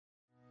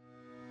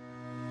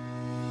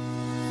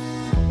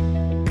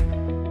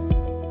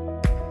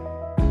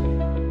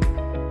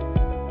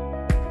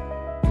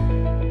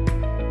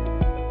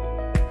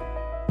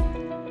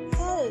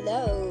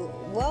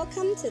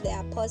to the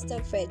Apostle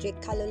Frederick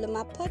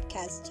Kaluluma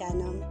podcast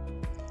channel.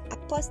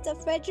 Apostle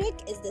Frederick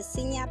is the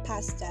senior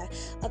pastor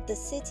of the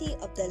City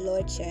of the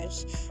Lord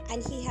Church,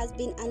 and he has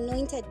been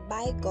anointed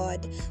by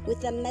God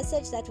with a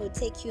message that will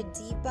take you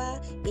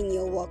deeper in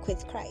your walk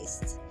with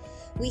Christ.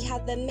 We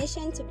have the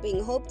mission to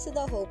bring hope to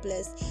the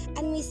hopeless,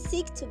 and we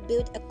seek to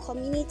build a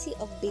community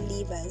of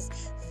believers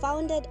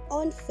founded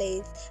on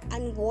faith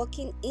and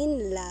walking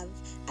in love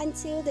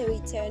until the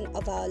return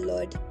of our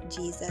Lord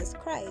Jesus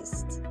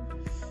Christ.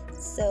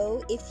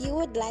 So, if you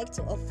would like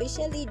to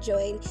officially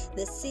join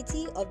the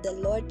City of the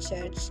Lord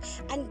Church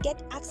and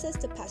get access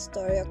to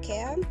pastoral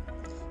care,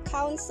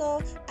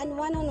 counsel, and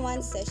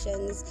one-on-one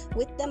sessions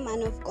with the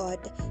man of God,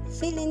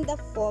 fill in the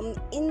form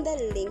in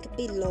the link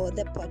below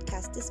the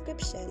podcast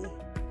description.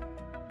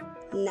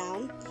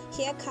 Now,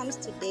 here comes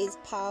today's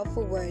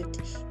powerful word.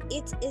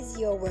 It is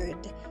your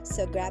word.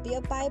 So grab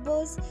your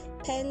Bibles,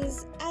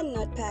 pens, and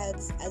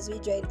notepads as we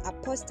join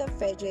Apostle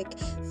Frederick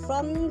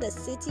from the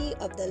City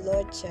of the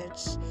Lord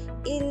Church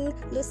in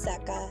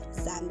Lusaka,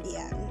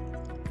 Zambia.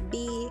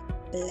 Be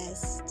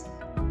blessed.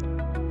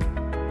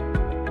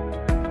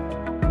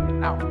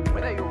 Now,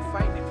 whether you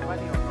find it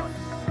funny or not,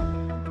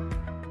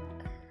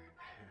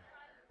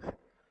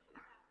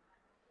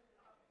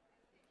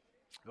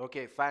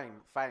 okay,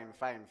 fine.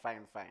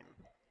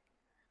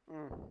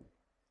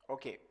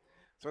 Okay,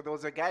 so there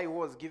was a guy who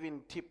was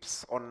giving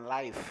tips on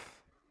life.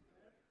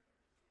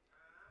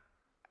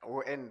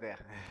 We'll end there.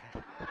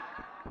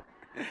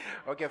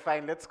 Okay,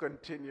 fine, let's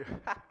continue.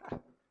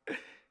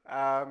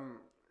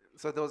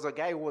 So there was a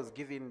guy who was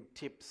giving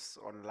tips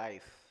on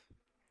life.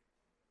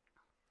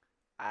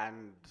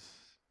 And,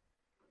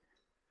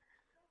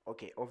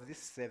 okay, of these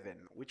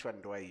 7, which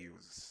one do I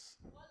use?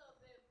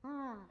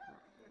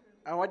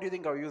 And what do you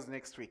think I'll use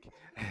next week?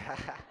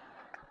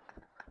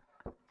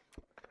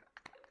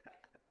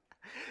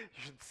 You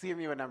should see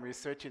me when I'm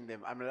researching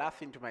them. I'm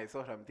laughing to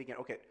myself. I'm thinking,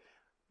 okay,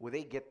 will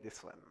they get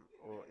this one?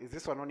 Or is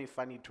this one only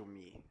funny to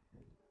me?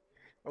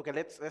 Okay,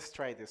 let's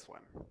try this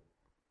one.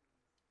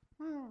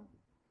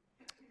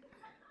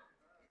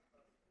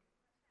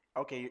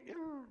 Okay,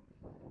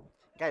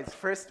 guys,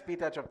 1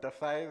 Peter chapter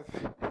 5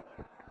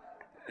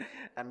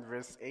 and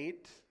verse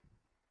 8.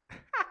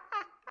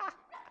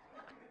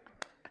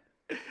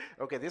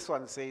 Okay, this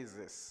one says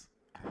this.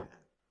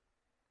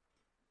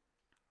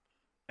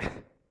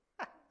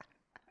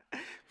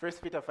 1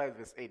 Peter 5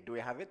 verse 8. Do we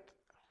have it?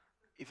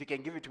 If you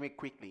can give it to me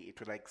quickly, it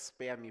will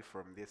spare me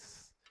from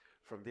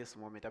this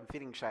moment. I'm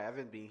feeling shy. I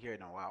haven't been here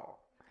in a while.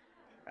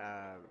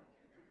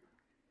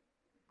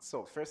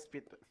 So 1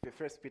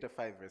 Peter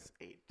 5 verse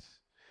 8.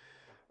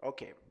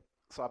 Okay.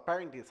 So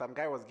apparently some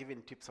guy was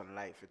giving tips on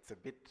life. It's a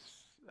bit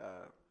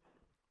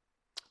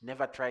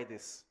never try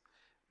this,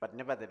 but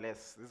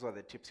nevertheless, these were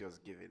the tips he was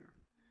giving.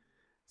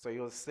 So he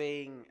was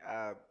saying,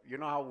 you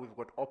know how we've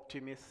got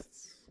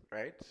optimists,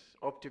 right?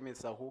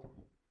 Optimists are who?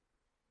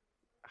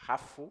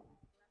 Half full.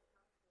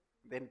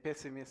 Then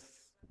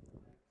pessimists.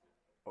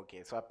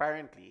 Okay, so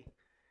apparently,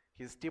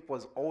 his tip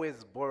was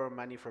always borrow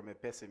money from a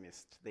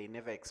pessimist. They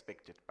never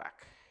expect it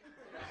back.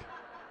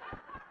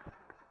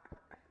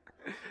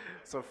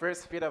 So 1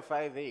 Peter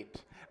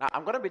 5:8. Now,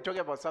 I'm going to be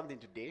talking about something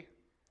today.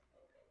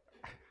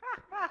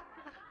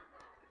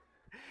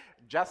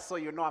 Just so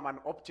you know, I'm an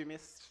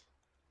optimist.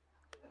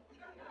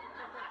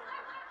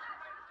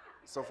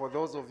 So for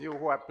those of you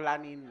who are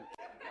planning,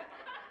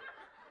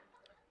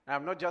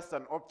 I'm not just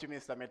an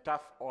optimist, I'm a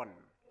tough on.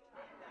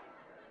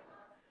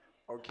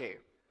 Okay.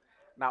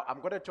 Now, I'm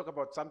going to talk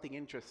about something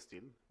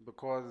interesting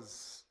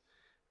because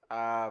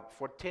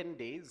for 10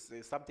 days,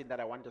 there's something that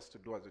I want us to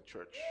do as a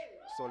church.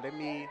 So let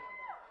me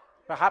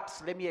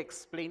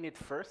explain it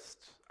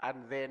first,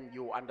 and then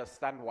you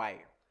understand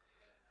why.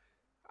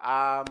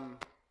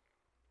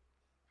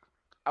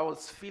 I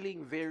was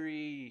feeling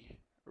very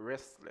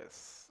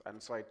restless,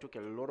 and so I took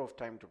a lot of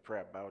time to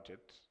pray about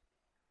it.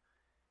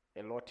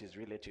 A lot is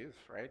relative,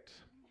 right?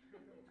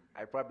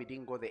 I probably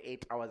didn't go the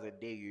 8 hours a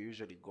day you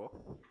usually go,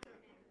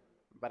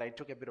 but I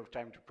took a bit of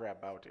time to pray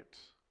about it.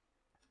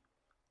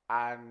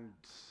 And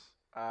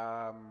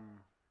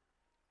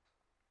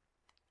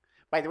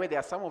by the way, there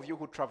are some of you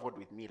who traveled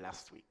with me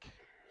last week.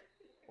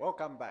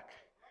 Welcome back.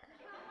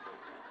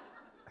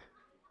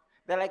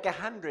 There are like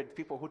 100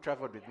 people who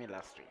traveled with me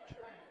last week.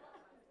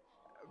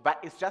 But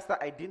it's just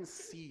that I didn't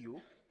see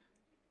you.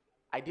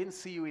 I didn't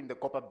see you in the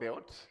Copper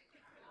Belt.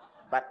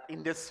 But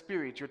in the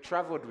spirit, you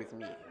traveled with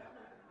me.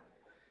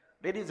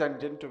 Ladies and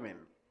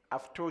gentlemen,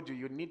 I've told you,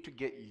 you need to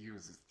get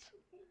used.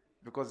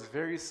 Because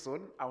very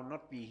soon, I'll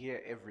not be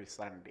here every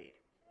Sunday.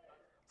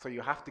 So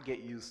you have to get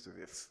used to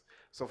this.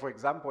 So for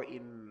example,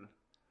 in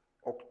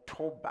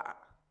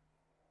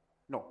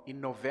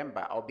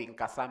November, I'll be in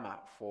Kasama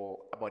for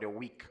about a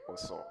week or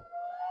so.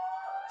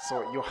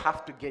 So you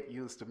have to get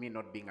used to me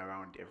not being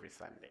around every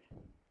Sunday.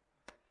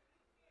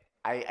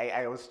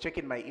 I was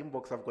checking my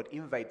inbox. I've got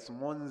invites.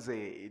 Monze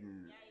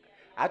in.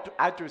 I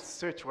had to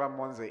search where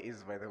Monze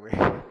is, by the way.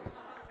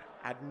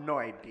 I had no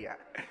idea.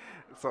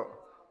 So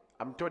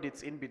I'm told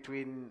it's in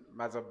between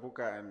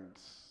Mazabuka and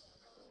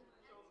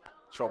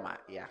Choma.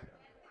 Yeah.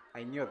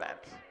 I knew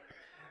that.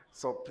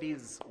 So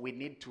please, we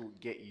need to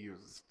get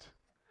used.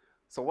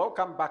 So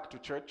welcome back to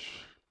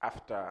church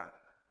after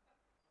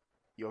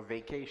your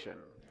vacation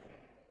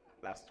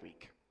last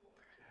week.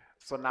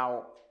 So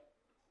now,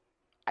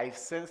 I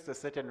sensed a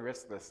certain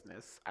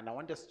restlessness, and I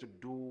want us to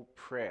do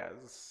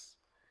prayers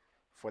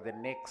for the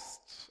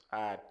next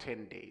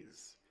 10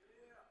 days,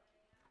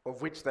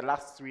 of which the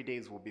last 3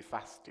 days will be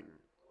fasting.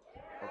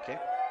 Okay?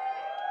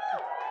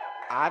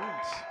 And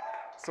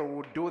so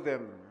we'll do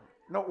them.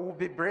 No, we'll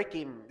be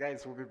breaking,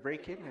 guys, we'll be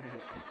breaking.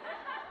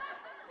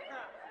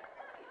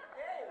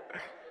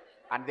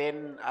 And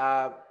then,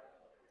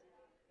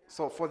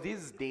 so for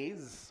these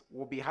days,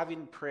 we'll be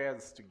having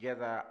prayers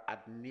together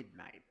at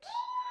midnight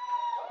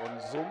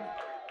on Zoom.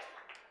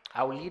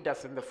 I'll lead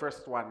us in the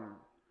first one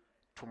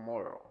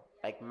tomorrow,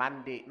 like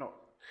Monday. No,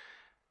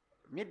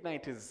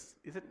 midnight is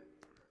it?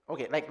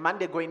 Okay, like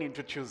Monday going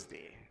into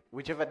Tuesday,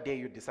 whichever day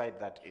you decide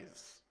that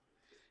is.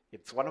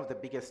 It's one of the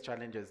biggest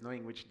challenges,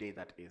 knowing which day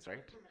that is,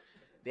 right?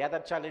 The other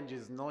challenge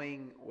is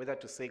knowing whether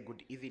to say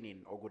good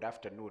evening or good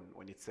afternoon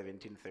when it's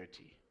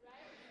 17:30.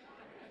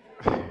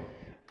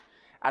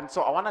 And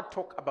so I want to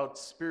talk about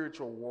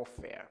spiritual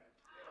warfare.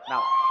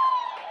 Now,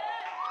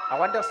 I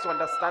want us to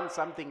understand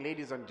something,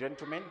 ladies and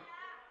gentlemen,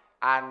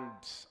 and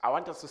I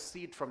want us to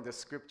see it from the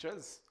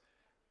scriptures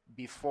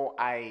before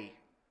I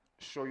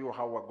show you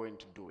how we're going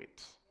to do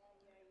it.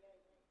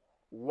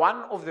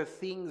 One of the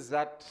things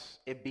that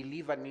a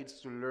believer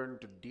needs to learn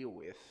to deal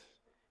with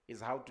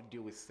is how to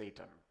deal with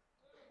Satan.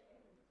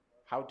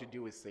 How to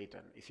deal with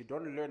Satan. If you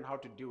don't learn how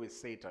to deal with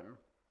Satan,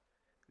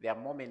 there are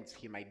moments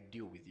he might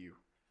deal with you.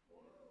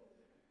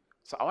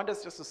 So I want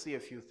us just to see a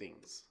few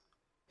things.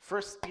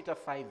 1 Peter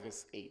 5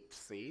 verse 8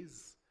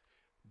 says,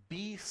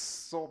 "Be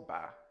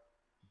sober,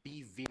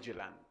 be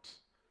vigilant,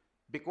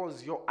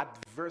 because your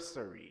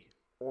adversary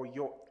or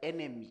your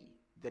enemy,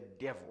 the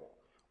devil,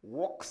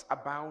 walks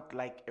about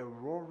like a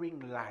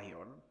roaring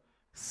lion,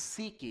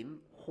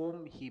 seeking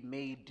whom he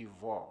may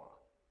devour."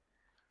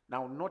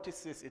 Now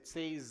notice this, it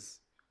says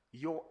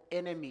your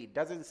enemy. It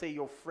doesn't say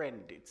your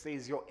friend, it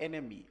says your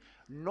enemy.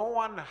 No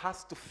one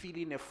has to fill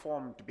in a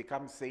form to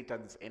become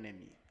Satan's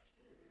enemy.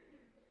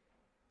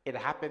 It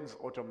happens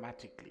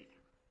automatically.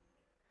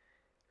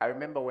 I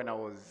remember when I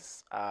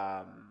was,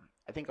 I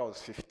think I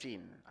was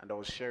 15, and I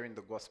was sharing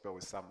the gospel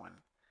with someone.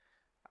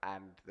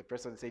 And the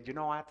person said, "You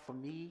know what, for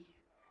me,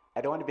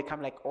 I don't want to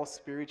become like all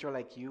spiritual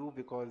like you,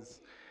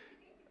 because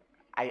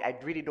I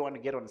really don't want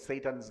to get on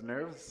Satan's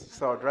nerves,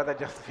 so I'd rather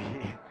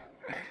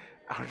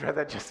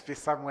just be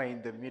somewhere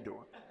in the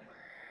middle."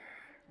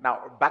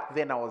 Now, back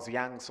then I was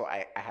young, so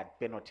I had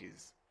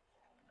penalties.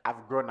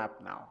 I've grown up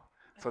now.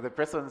 So the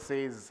person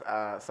says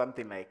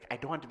something like, "I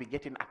don't want to be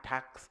getting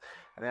attacks."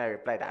 And then I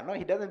replied, "I know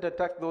he doesn't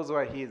attack those who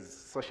are his."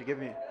 So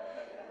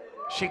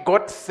she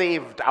got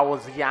saved. I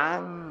was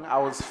young, I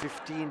was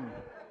 15.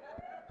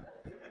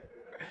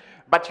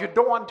 But you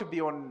don't want to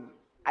be on,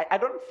 I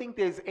don't think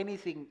there's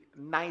anything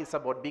nice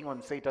about being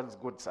on Satan's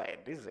good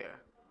side, is there?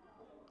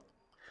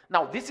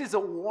 Now, this is a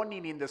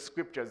warning in the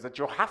scriptures that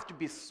you have to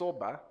be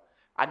sober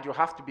and you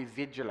have to be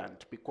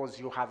vigilant, because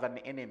you have an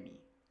enemy.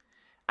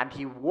 And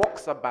he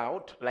walks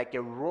about like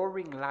a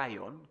roaring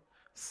lion,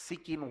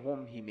 seeking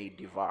whom he may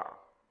devour.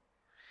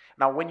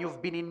 Now, when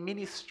you've been in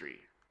ministry,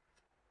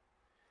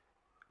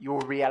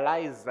 you'll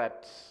realize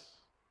that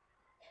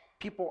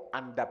people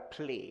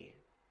underplay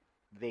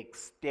the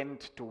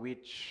extent to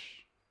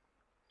which,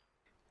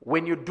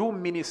 when you do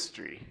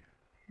ministry,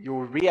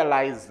 you'll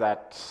realize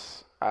that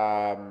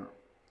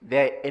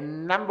there are a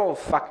number of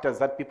factors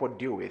that people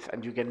deal with,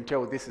 and you can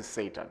tell this is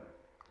Satan.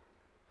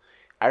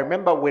 I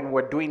remember when we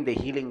were doing the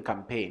healing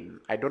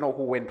campaign, I don't know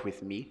who went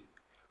with me.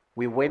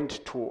 We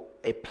went to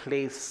a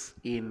place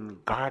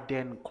in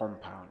Garden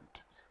Compound.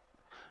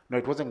 No,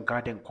 it wasn't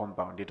Garden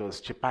Compound, it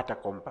was Chipata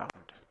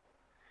Compound.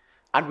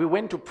 And we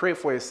went to pray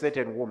for a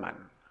certain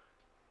woman.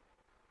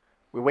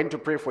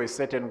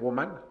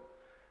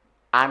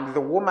 And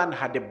the woman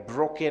had a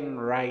broken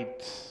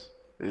right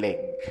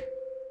leg.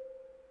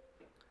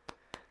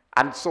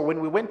 And so when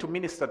we went to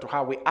minister to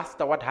her, we asked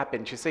her what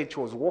happened. She said she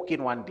was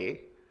walking one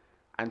day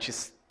and she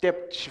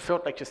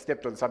felt like she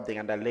stepped on something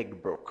and her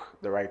leg broke,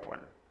 the right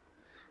one.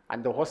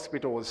 And the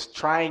hospital was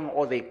trying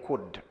all they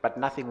could, but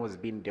nothing was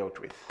being dealt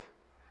with.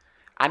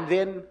 And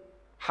then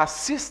her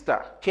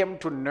sister came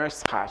to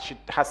nurse her.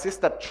 Her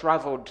sister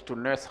traveled to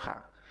nurse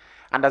her.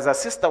 And as her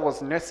sister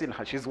was nursing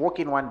her, she's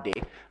walking one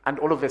day, and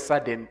all of a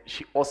sudden,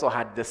 she also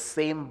had the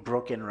same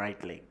broken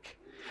right leg.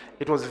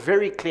 It was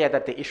very clear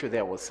that the issue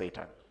there was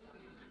Satan.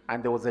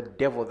 And there was a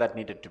devil that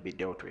needed to be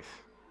dealt with.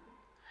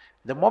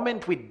 The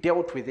moment we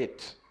dealt with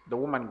it, the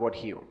woman got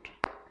healed.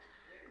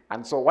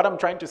 And so what I'm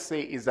trying to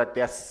say is that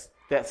there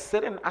are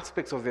certain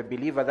aspects of a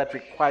believer that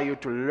require you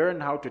to learn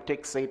how to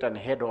take Satan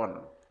head on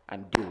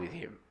and deal with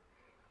him.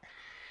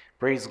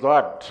 Praise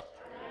God.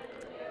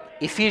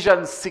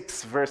 Ephesians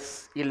 6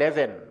 verse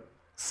 11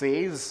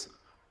 says,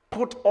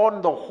 "Put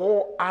on the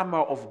whole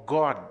armor of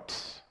God.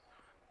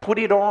 Put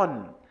it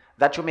on,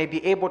 that you may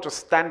be able to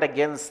stand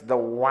against the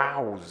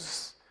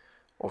wiles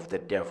of the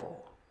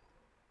devil."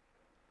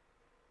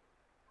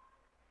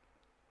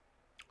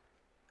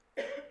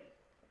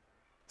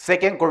 2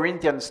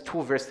 Corinthians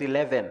 2 verse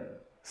 11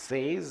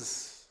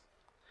 says,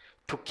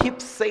 to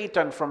keep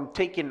Satan from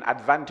taking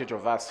advantage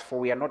of us, for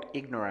we are not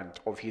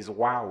ignorant of his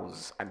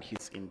wiles and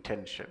his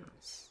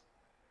intentions.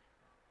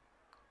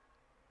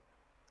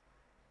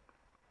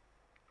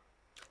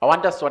 I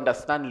want us to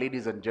understand,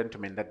 ladies and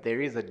gentlemen, that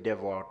there is a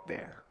devil out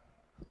there.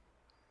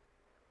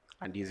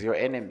 And he's your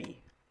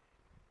enemy.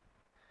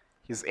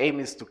 His aim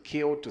is to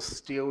kill, to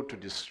steal, to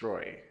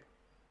destroy.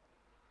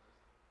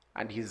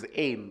 And his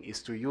aim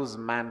is to use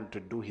man to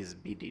do his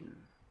bidding.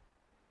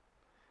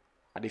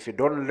 And if you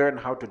don't learn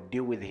how to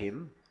deal with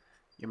him,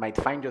 you might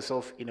find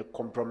yourself in a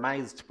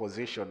compromised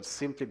position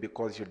simply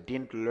because you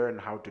didn't learn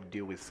how to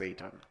deal with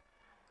Satan.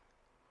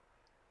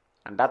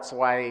 And that's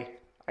why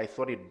I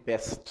thought it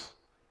best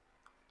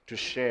to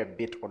share a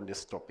bit on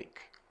this topic.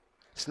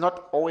 It's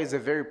not always a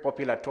very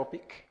popular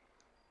topic,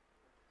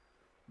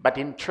 but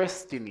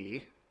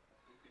interestingly,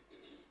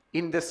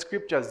 in the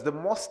scriptures, the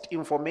most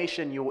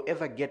information you will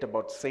ever get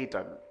about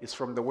Satan is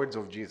from the words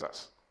of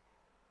Jesus.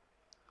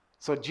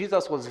 So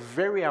Jesus was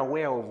very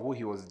aware of who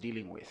he was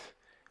dealing with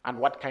and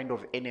what kind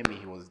of enemy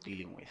he was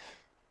dealing with.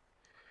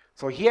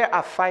 So here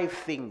are 5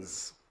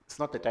 things. It's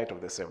not the title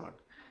of the sermon.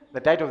 The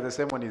title of the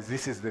sermon is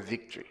This is the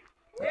Victory.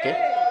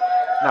 Okay?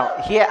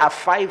 Now, here are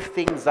 5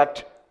 things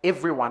that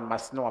everyone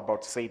must know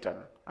about Satan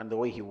and the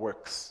way he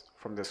works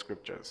from the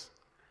scriptures.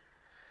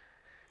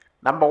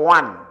 Number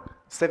 1,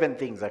 7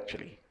 things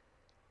actually.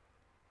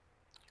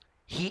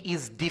 He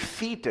is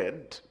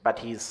defeated, but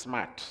he is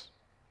smart.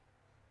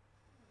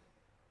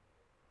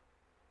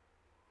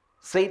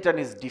 Satan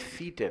is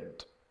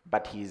defeated,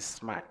 but he is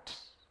smart.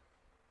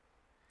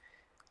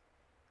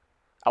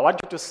 I want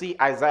you to see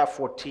Isaiah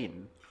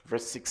 14,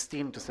 verse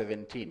 16 to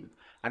 17,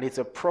 and it's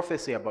a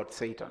prophecy about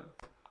Satan.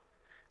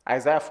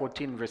 Isaiah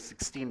 14, verse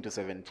 16 to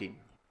 17.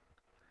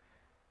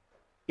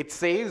 It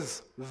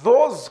says,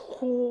 those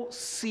who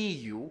see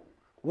you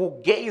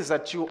will gaze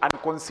at you and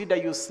consider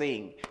you,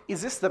 saying,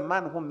 is this the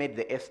man who made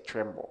the earth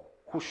tremble,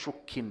 who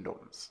shook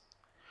kingdoms,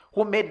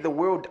 who made the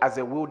world as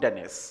a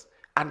wilderness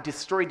and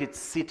destroyed its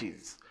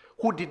cities,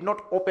 who did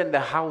not open the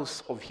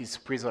house of his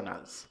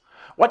prisoners?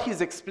 What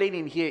he's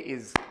explaining here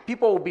is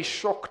people will be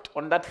shocked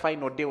on that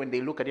final day when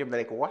they look at him,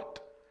 they're like, what?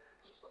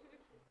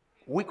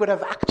 We could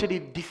have actually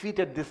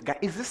defeated this guy.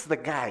 Is this the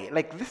guy?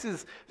 Like, this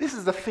is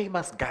the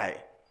famous guy.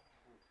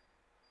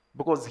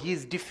 Because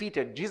he's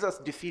defeated. Jesus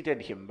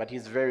defeated him, but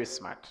he's very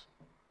smart.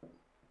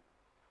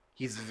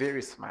 He's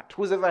very smart.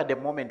 Who's ever had a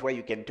moment where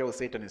you can tell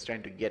Satan is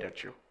trying to get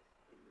at you?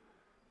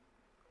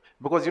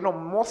 Because,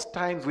 most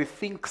times we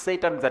think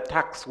Satan's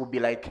attacks will be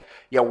like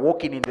you're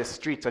walking in the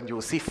streets and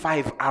you'll see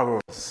 5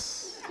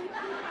 arrows.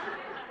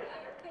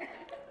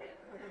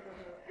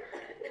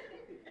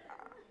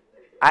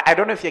 I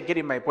don't know if you're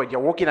getting my point.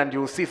 You're walking and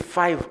you'll see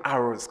 5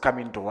 arrows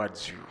coming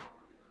towards you.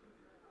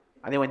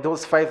 And then when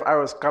those 5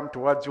 arrows come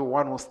towards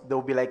you,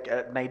 they'll be like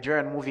a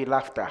Nigerian movie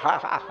laughter. Ha,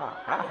 ha,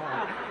 ha, ha,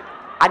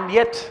 ha. And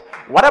yet,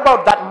 what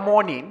about that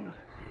morning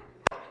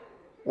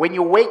when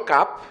you wake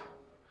up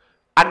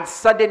and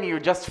suddenly you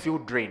just feel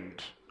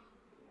drained?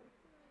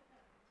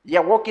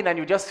 You're walking and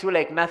you just feel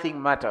like nothing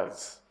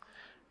matters.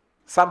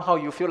 Somehow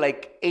you feel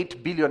like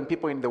 8 billion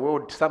people in the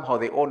world, somehow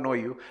they all know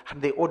you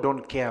and they all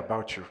don't care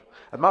about you.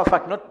 As a matter of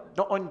fact,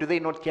 not only do they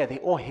not care, they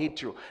all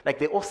hate you. Like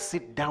they all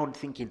sit down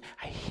thinking,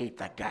 I hate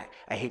that guy,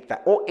 I hate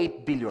that. All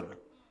 8 billion.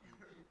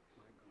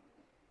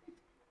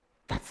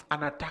 That's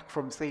an attack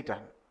from Satan.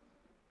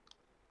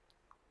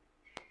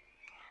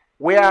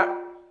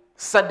 Where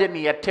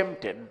suddenly you're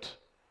tempted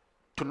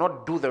to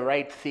not do the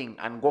right thing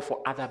and go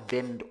for other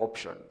bend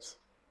options.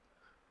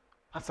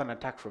 That's an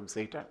attack from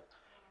Satan.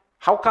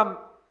 How come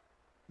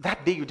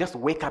that day you just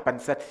wake up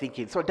and start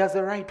thinking, so does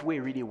the right way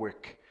really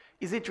work?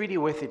 Is it really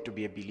worth it to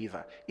be a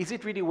believer? Is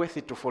it really worth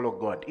it to follow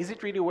God? Is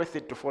it really worth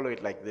it to follow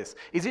it like this?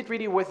 Is it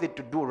really worth it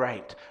to do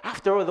right?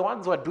 After all, the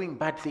ones who are doing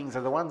bad things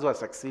are the ones who are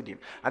succeeding.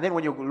 And then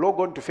when you log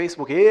on to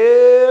Facebook,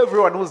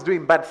 everyone who's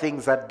doing bad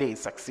things that day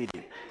is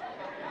succeeding.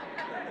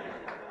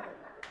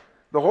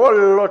 The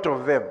whole lot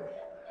of them.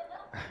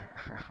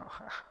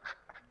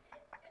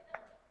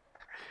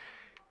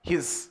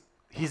 He's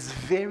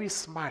very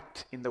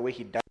smart in the way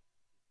he does.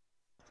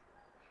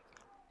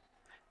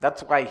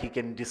 That's why he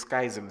can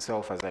disguise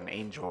himself as an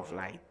angel of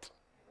light.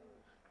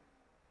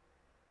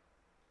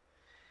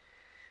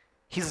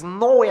 He's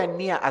nowhere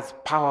near as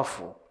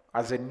powerful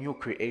as a new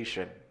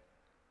creation.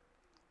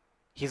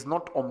 He's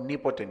not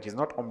omnipotent, he's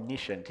not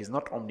omniscient, he's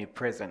not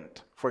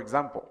omnipresent. For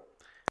example,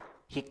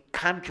 he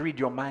can't read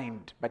your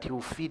mind, but he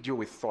will feed you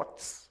with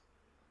thoughts.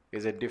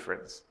 There's a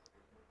difference.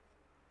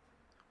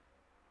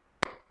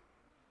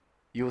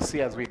 You'll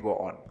see as we go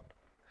on.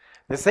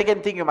 The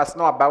second thing you must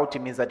know about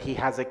him is that he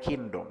has a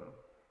kingdom.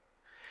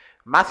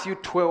 Matthew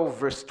 12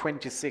 verse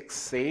 26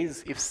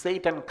 says, if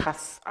Satan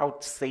casts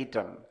out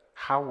Satan,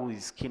 how will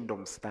his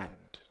kingdom stand?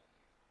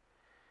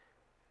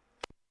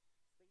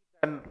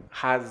 Satan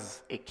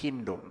has a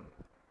kingdom.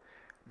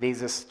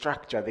 There's a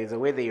structure, there's a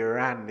way they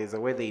run, there's a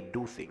way they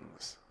do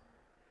things.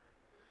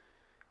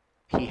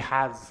 He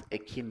has a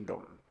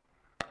kingdom.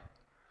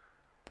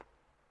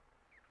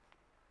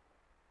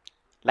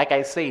 Like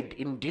I said,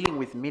 in dealing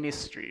with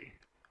ministry,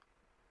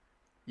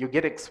 you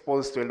get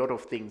exposed to a lot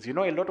of things. You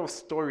know, a lot of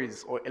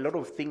stories or a lot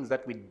of things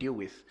that we deal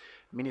with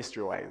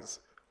ministry-wise,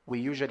 we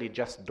usually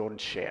just don't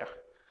share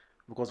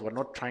because we're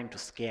not trying to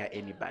scare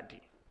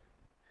anybody.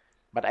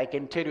 But I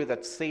can tell you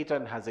that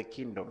Satan has a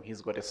kingdom.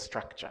 He's got a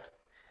structure.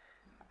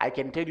 I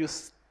can tell you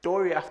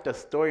story after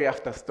story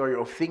after story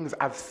of things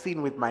I've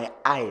seen with my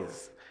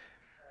eyes.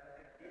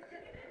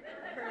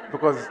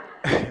 Because,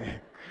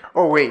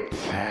 oh wait.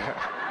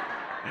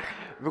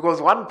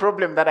 Because one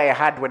problem that I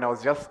had when I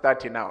was just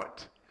starting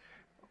out,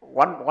 I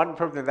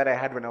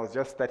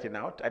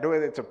don't know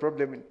whether it's a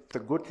problem, it's a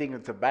good thing,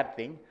 it's a bad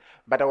thing,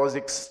 but I was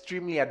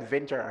extremely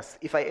adventurous.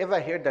 If I ever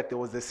heard that there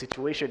was a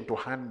situation to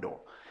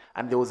handle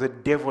and there was a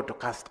devil to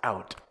cast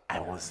out, I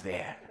was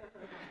there.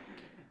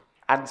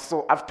 And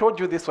so I've told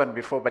you this one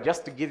before, but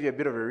just to give you a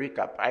bit of a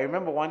recap, I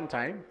remember one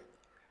time,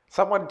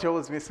 someone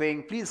tells me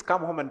saying, please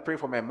come home and pray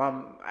for my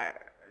mom.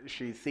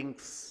 She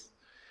thinks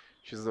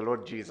she's the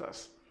Lord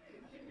Jesus.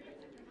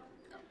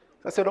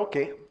 So I said,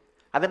 okay.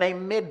 And then I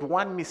made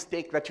one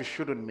mistake that you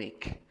shouldn't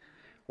make.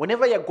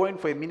 Whenever you're going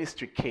for a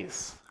ministry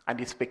case and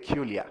it's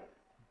peculiar,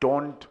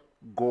 don't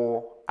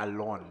go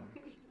alone.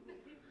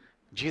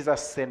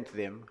 Jesus sent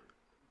them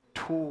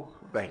 2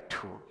 by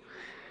 2.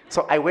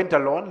 So I went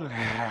alone,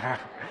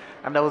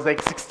 and I was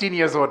like 16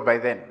 years old by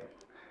then.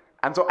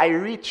 And so I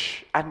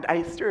reach, and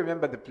I still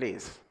remember the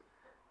place.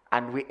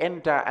 And we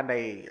enter, and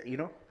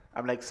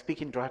I'm like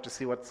speaking to her to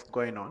see what's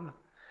going on.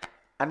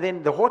 And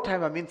then the whole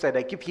time I'm inside,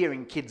 I keep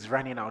hearing kids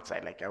running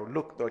outside. Like I would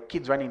look, there were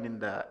kids running in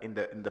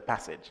the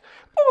passage.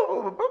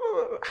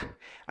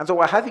 And so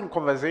we're having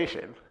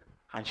conversation,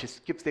 and she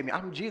keeps saying,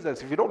 I'm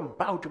Jesus, if you don't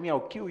bow to me,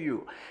 I'll kill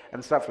you,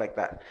 and stuff like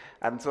that.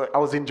 And so I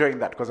was enjoying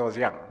that because I was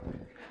young.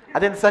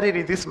 And then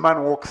suddenly this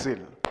man walks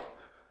in,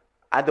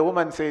 and the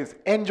woman says,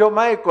 Angel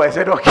Michael. I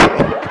said, okay.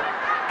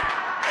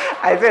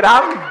 I said,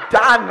 I'm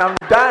done.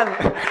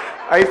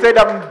 I said,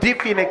 I'm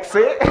deep in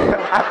Excel.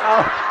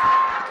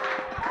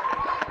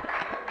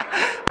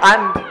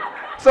 And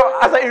so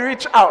as I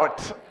reach out,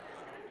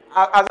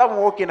 as I'm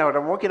walking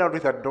out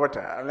with her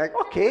daughter. I'm like,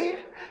 okay,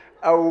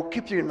 I will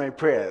keep you in my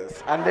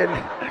prayers. And then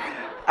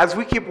as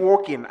we keep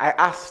walking, I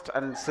asked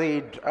and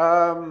said,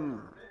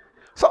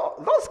 so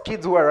those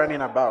kids who are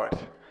running about,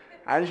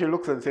 and she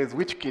looks and says,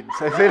 which kids?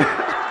 I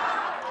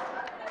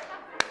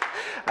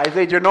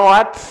said, you know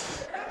what?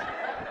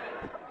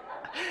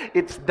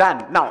 It's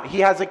done. Now, he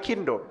has a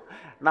kingdom.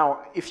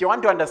 Now, if you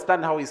want to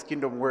understand how his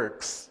kingdom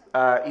works,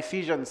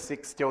 Ephesians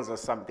 6 tells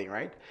us something,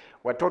 right?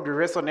 We're told we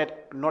wrestle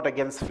not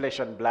against flesh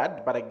and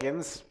blood, but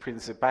against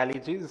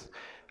principalities,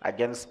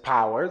 against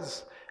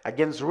powers,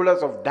 against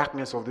rulers of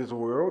darkness of this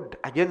world,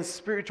 against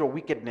spiritual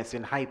wickedness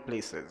in high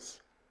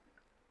places.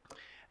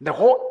 The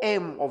whole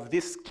aim of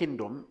this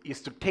kingdom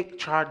is to take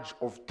charge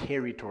of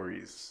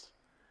territories.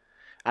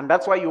 And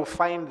that's why you'll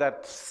find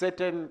that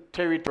certain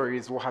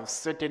territories will have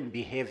certain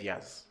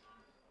behaviors.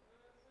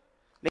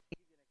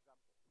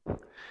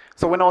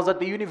 So when I was at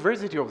the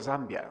University of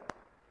Zambia,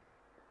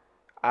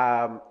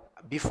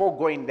 before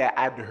going there,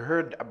 I'd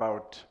heard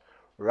about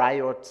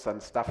riots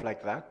and stuff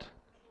like that.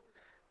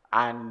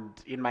 And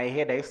in my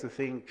head, I used to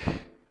think,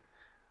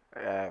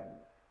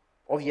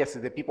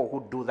 obviously the people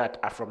who do that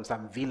are from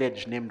some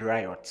village named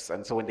Riots.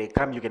 And so when they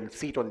come, you can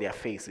see it on their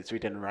face, it's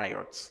written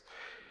Riots.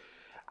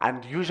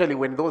 And usually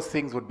when those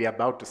things would be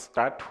about to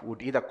start,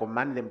 would either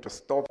command them to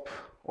stop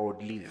or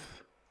would leave.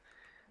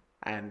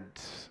 And,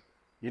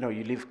 you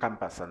leave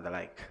campus and the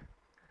like.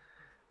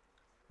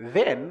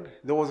 Then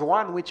there was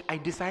one which I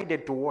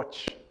decided to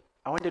watch.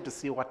 I wanted to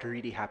see what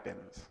really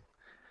happens.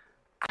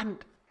 And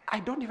I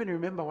don't even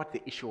remember what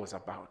the issue was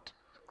about.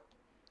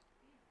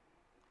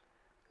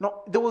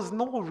 No, there was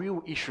no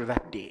real issue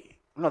that day.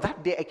 No,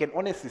 that day I can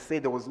honestly say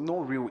there was no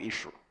real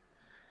issue.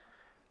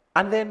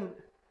 And then,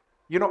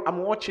 I'm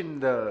watching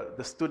the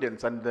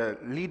students, and the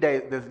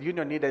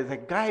union leader is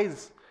like,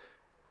 guys,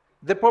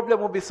 the problem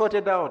will be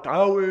sorted out.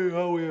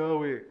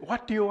 Awe.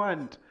 What do you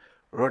want?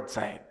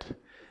 Roadside.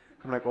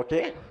 I'm like,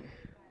 okay.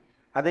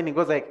 And then he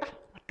goes like,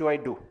 what do I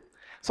do?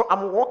 So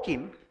I'm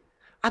walking,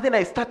 and then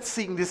I start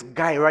seeing this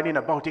guy running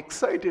about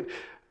excited,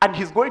 and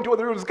he's going to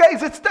other rooms.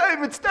 Guys, it's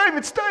time. Let's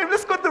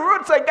go to the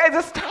roadside. Guys,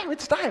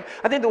 it's time.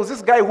 And then there was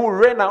this guy who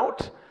ran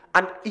out,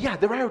 and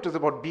the riot was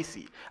about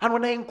BC. And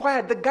when I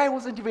inquired, the guy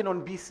wasn't even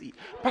on BC.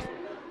 But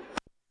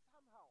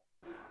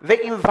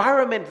the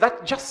environment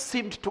that just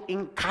seemed to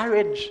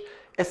encourage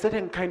a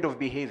certain kind of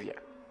behavior.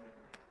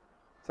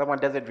 Someone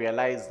doesn't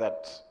realize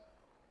that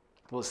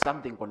there was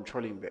something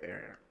controlling the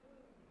area.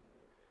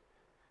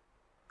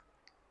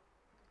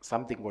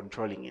 Something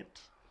controlling it.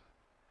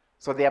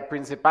 So there are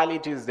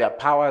principalities, there are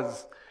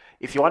powers.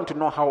 If you want to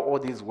know how all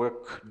these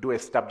work, do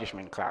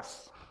establishment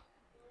class.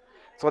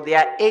 So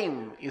their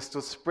aim is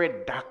to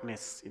spread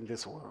darkness in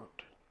this world.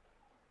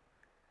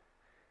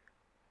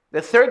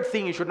 The third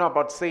thing you should know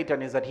about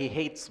Satan is that he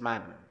hates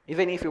man.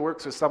 Even if he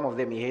works with some of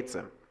them, he hates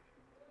them.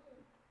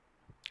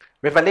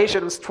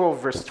 Revelations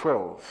 12 verse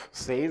 12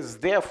 says,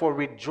 therefore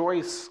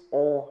rejoice,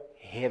 O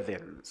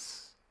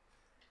heavens,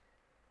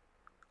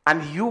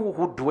 and you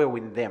who dwell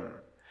in them.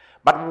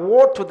 But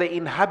woe to the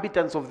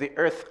inhabitants of the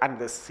earth and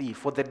the sea,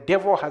 for the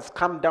devil has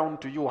come down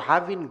to you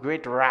having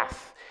great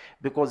wrath,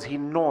 because he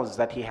knows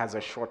that he has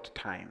a short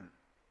time.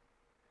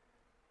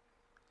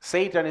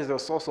 Satan is the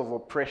source of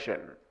oppression.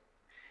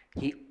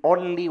 He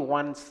only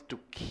wants to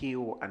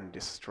kill and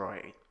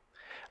destroy.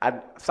 And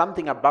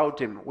something about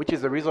him, which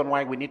is the reason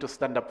why we need to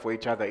stand up for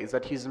each other, is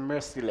that he's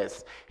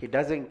merciless. He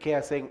doesn't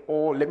care saying,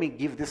 oh, let me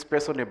give this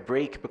person a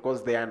break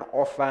because they are an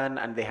orphan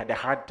and they had a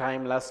hard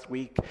time last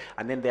week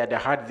and then they had a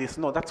hard this.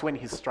 No, that's when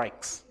he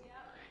strikes.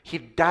 He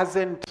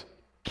doesn't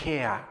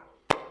care.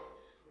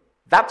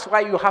 That's why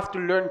you have to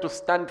learn to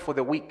stand for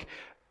the weak.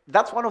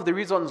 That's one of the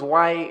reasons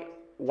why,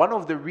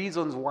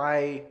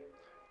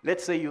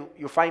 let's say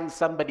you find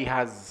somebody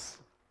has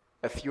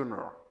a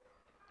funeral.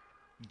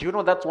 Do you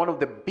know that's one of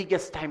the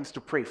biggest times to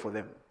pray for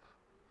them?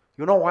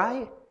 You know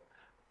why?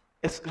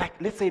 It's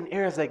like, let's say in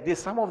areas like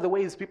this, some of the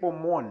ways people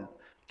mourn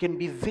can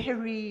be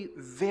very,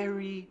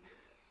 very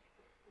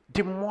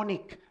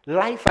demonic.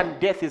 Life and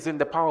death is in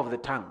the power of the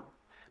tongue.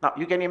 Now,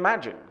 you can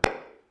imagine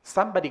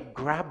somebody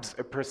grabs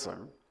a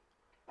person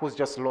who's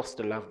just lost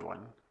a loved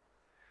one,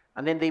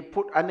 and then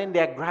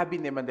they're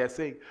grabbing them and they're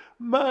saying,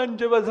 manje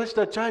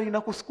bazashitachani na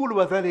kuskulu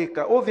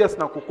bazaleka, obvious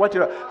na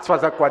kukwatira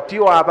swaza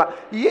kwatiwa hapa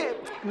ye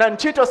na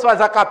nchito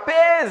swaza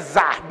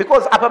kapeza,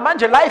 because apa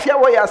manje life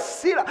yawo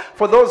yasila.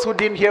 For those who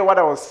didn't hear what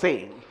I was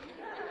saying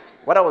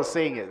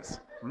is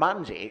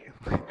manje.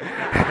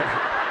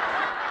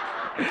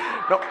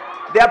 No,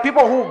 there are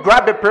people who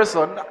grab a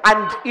person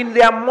and in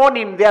their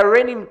mourning they are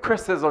raining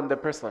curses on the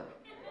person.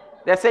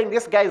 They're saying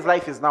this guy's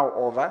life is now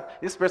over.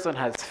 This person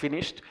has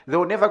finished. They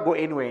will never go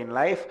anywhere in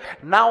life.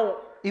 Now,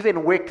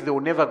 even work, they will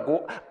never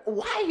go.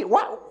 Why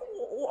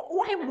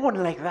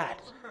mourn like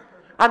that?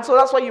 And so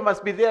that's why you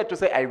must be there to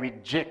say, I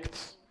rebuke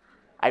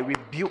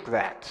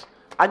that.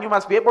 And you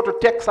must be able to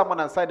take someone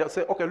aside and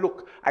say, okay,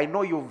 look, I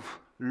know you've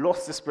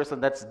lost this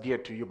person that's dear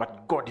to you,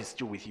 but God is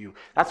still with you.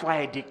 That's why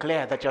I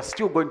declare that you're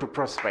still going to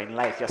prosper in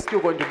life. You're still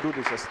going to do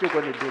this. You're still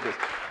going to do this.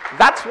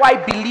 That's why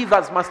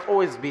believers must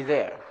always be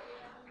there.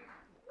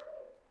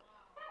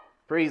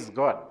 Praise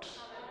God.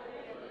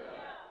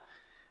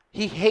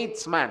 He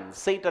hates man.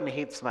 Satan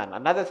hates man.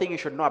 Another thing you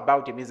should know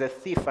about him is a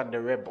thief and a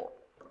rebel.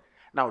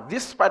 Now,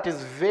 this part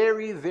is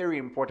very, very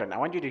important. I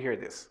want you to hear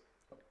this.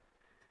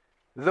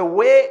 The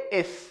way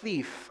a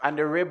thief and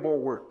a rebel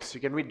works, you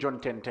can read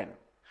John 10:10.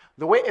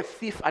 The way a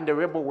thief and a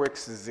rebel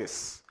works is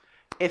this.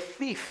 A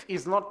thief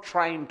is not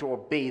trying to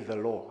obey the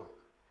law.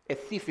 A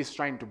thief is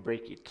trying to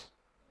break it.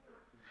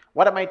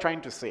 What am I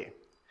trying to say?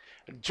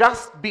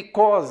 Just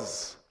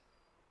because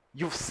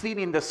you've seen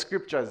in the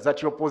scriptures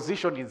that your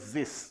position is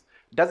this,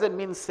 doesn't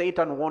mean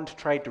Satan won't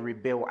try to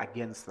rebel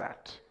against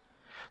that.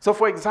 So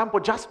for example,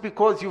 just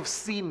because you've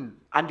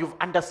seen and you've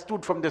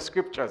understood from the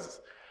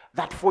scriptures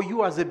that for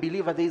you as a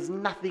believer there is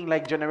nothing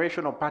like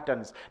generational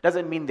patterns,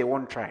 doesn't mean they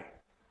won't try.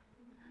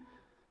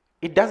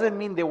 It doesn't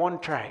mean they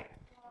won't try.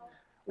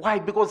 Why?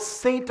 Because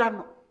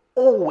Satan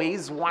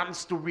always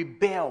wants to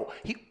rebel.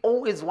 He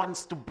always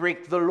wants to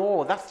break the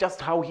law. That's just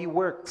how he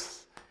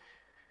works.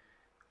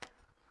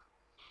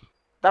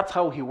 That's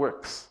how he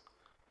works.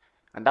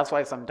 And that's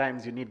why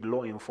sometimes you need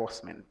law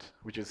enforcement,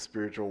 which is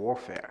spiritual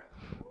warfare.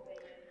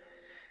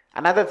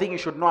 Another thing you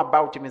should know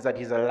about him is that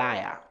he's a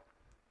liar.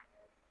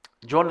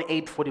 John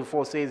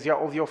 8:44 says, you're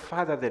of your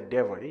father the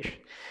devil. I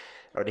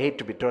would hate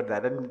to be taught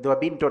that. And they were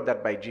being taught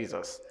that by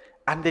Jesus.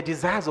 And the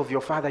desires of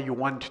your father you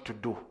want to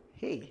do.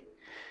 Hey,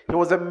 he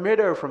was a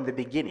murderer from the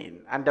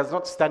beginning and does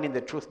not stand in the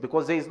truth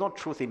because there is no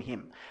truth in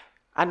him.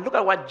 And look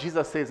at what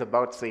Jesus says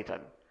about Satan.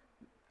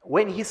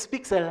 When he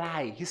speaks a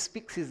lie, he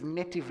speaks his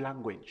native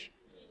language.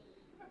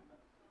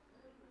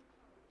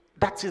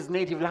 That's his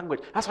native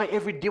language. That's why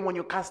every demon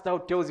you cast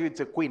out tells you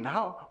it's a queen.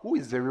 Who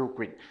is the real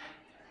queen?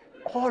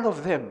 All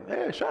of them.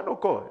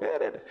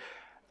 Shanoko.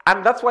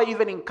 And that's why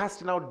even in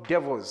casting out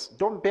devils,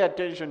 don't pay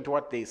attention to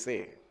what they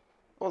say.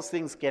 Those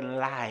things can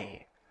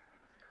lie.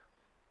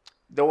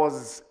 There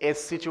was a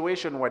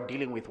situation we're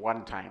dealing with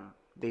one time.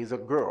 There is a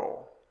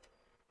girl.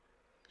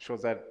 She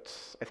was at,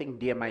 I think,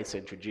 DMI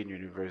St. Eugene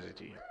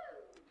University.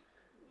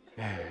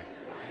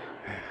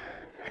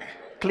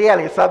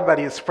 Clearly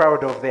somebody is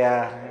proud of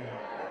their...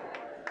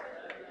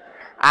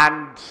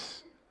 And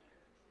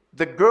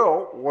the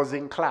girl was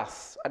in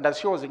class, and as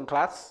she was in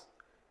class,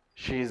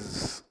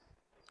 she's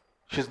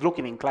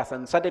looking in class,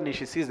 and suddenly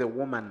she sees a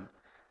woman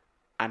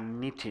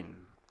unknitting.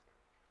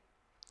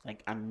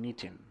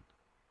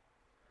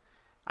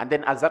 And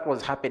then as that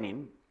was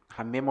happening,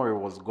 her memory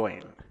was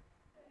going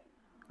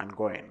and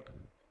going.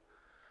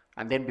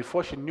 And then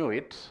before she knew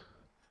it,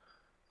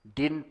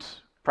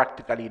 didn't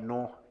practically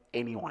know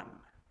anyone.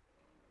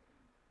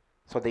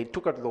 So they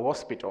took her to the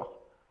hospital.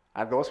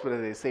 At the hospital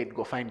they said,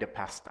 go find a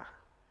pastor.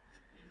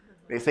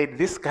 They said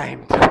this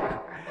kind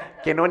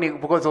can only,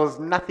 because there was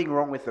nothing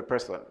wrong with the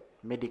person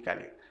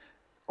medically.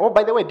 Oh,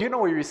 by the way, do you know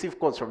we receive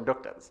calls from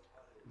doctors?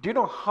 Do you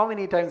know how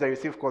many times I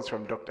receive calls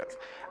from doctors?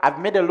 I've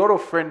made a lot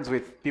of friends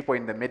with people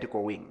in the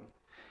medical wing.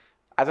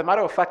 As a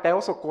matter of fact, I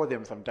also call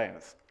them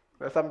sometimes.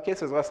 There are some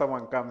cases where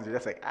someone comes, you're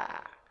just like,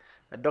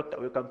 A doctor,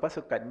 we can pass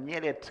it,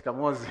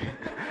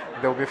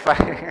 they'll be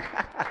fine.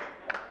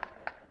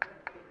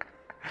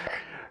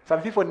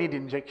 Some people need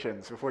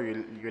injections before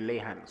you lay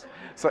hands.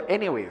 So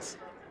anyways,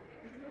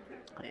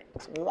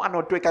 one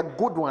or two, like a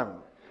good one.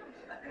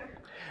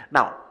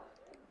 Now,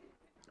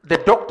 the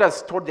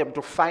doctors told them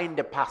to find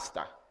a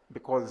pastor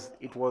because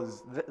it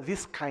was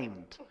this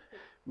kind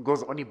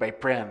goes only by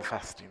prayer and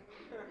fasting.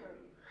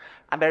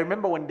 And I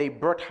remember when they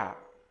brought her,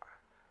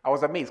 I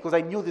was amazed because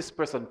I knew this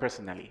person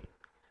personally.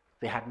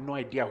 They had no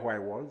idea who I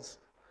was.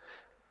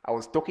 I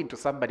was talking to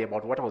somebody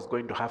about what I was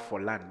going to have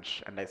for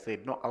lunch, and I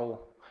said, no,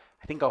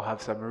 I think I'll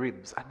have some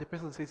ribs. And the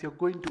person says, you're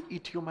going to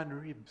eat human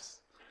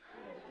ribs.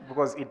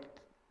 Because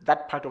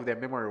that part of their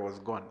memory was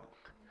gone.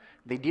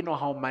 They didn't know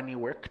how money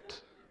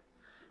worked.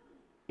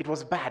 It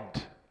was bad.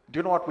 Do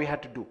you know what we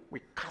had to do?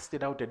 We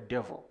casted out a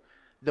devil.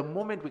 The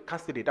moment we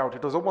casted it out,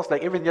 it was almost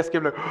like everything just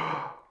came like,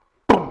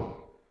 boom!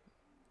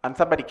 And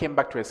somebody came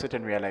back to a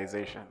certain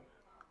realization.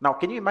 Now,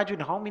 can you imagine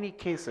how many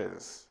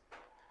cases,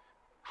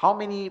 how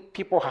many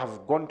people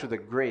have gone to the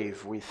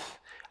grave with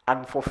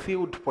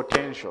unfulfilled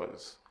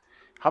potentials?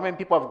 How many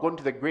people have gone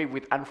to the grave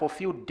with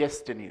unfulfilled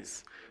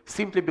destinies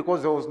simply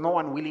because there was no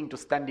one willing to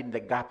stand in the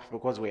gap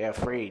because we are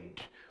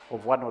afraid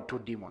of one or two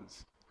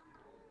demons?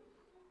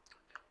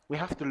 We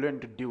have to learn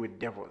to deal with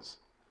devils.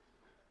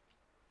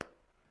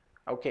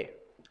 Okay,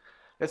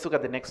 let's look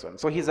at the next one.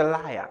 So he's a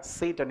liar.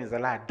 Satan is a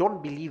liar.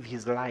 Don't believe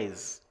his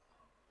lies.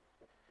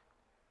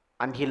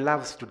 And he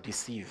loves to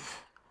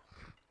deceive.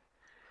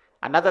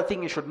 Another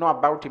thing you should know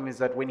about him is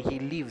that when he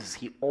leaves,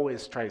 he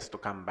always tries to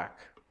come back.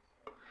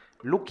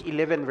 Luke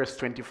 11 verse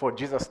 24,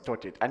 Jesus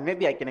taught it. And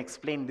maybe I can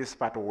explain this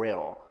part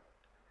well.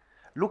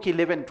 Luke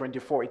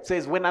 11:24, it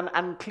says, when an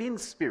unclean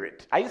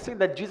spirit, are you saying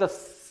that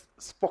Jesus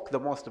spoke the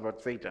most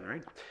about Satan,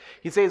 right?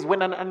 He says,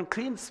 when an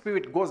unclean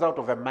spirit goes out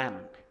of a man,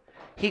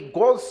 he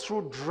goes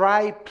through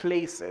dry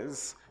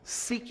places,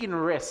 seeking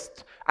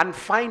rest, and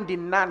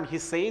finding none, he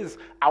says,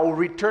 I will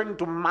return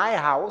to my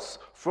house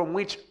from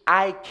which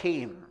I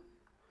came.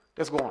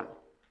 Let's go on.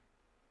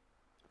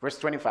 Verse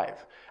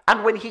 25.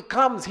 And when he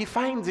comes, he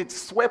finds it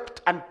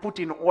swept and put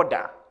in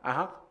order.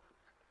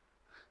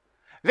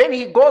 Then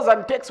he goes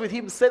and takes with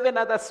him 7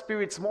 other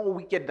spirits more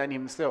wicked than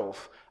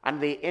himself,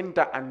 and they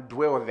enter and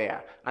dwell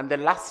there. And the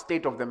last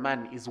state of the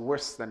man is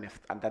worse than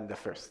the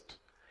first.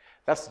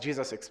 That's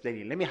Jesus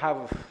explaining. Let me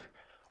have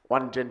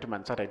one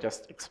gentleman that I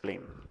just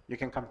explained. You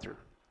can come through.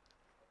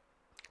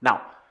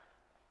 Now,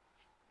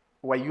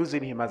 we're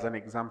using him as an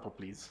example,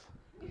 please.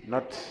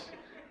 Not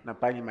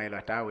Napani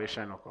Mailatawe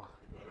Shanoko.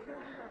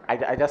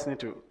 I just need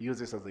to use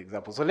this as an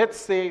example. So let's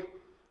say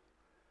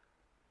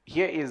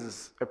here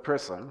is a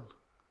person.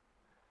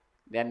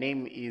 Their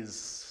name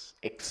is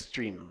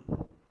Extreme.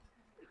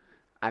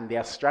 And they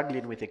are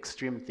struggling with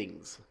extreme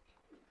things.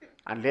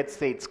 And let's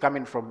say it's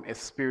coming from a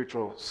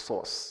spiritual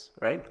source,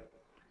 right?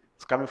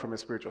 It's coming from a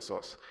spiritual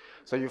source.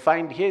 So you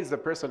find here is the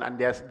person and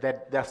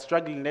they're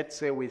struggling, let's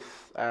say, with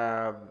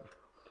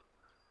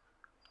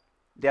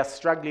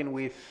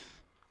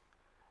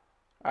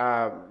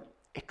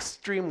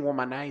extreme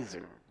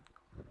womanizing.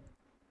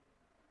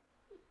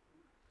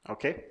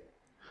 Okay?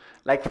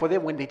 Like for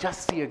them, when they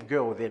just see a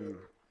girl, then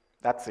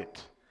that's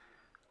it.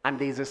 And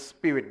there's a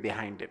spirit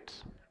behind it,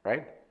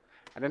 right?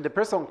 And then the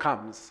person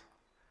comes,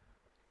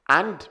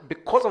 and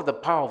because of the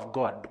power of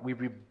God, we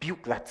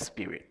rebuke that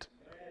spirit.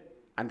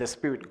 And the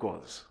spirit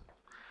goes.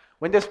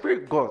 When the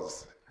spirit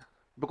goes,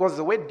 because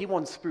the way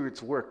demon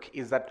spirits work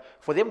is that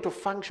for them to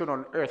function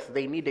on earth,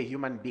 they need a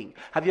human being.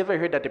 Have you ever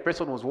heard that a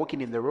person was walking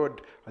in the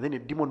road, and then a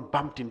demon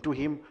bumped into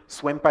him,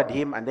 swampered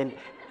him, and then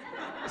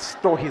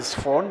stole his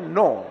phone?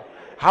 No.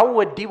 How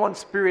would a demon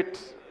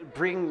spirit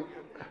bring...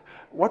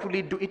 What will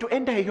it do? It will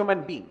enter a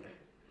human being.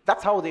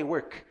 That's how they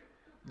work.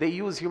 They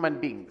use human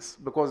beings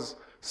because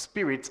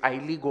spirits are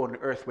illegal on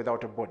earth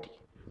without a body.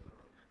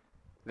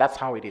 That's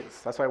how it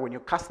is. That's why when you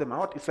cast them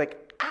out, it's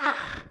like,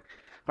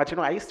 But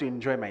I used to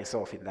enjoy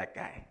myself in that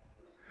guy.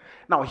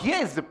 Now,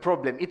 here is the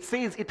problem. It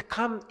says,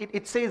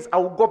 it says, I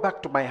will go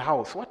back to my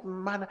house. What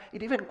manner?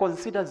 It even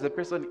considers the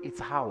person its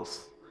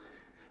house.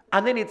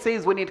 And then it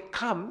says, when it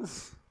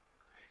comes,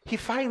 he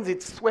finds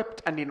it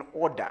swept and in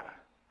order.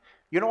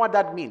 You know what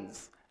that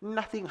means?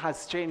 Nothing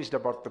has changed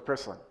about the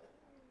person.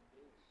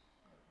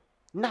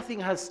 Nothing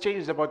has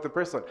changed about the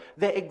person.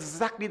 They're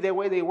exactly the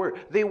way they were.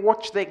 They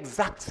watch the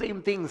exact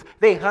same things.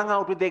 They hang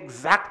out with the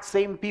exact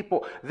same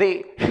people.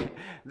 They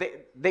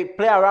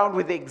play around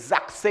with the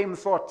exact same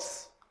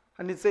thoughts.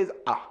 And it says,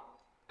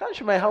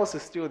 gosh, my house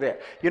is still there.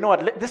 You know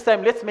what? This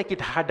time, let's make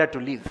it harder to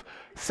leave.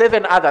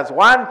 7 others.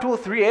 1, 2,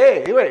 3.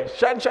 Hey,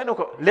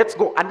 let's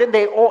go. And then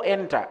they all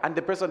enter, and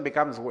the person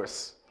becomes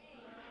worse.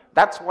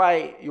 That's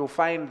why you'll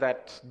find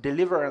that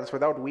deliverance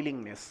without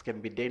willingness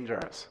can be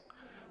dangerous,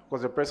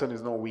 because the person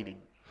is not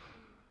willing.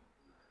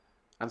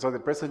 And so the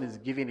person is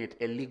giving it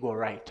a legal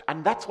right.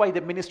 And that's why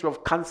the ministry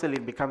of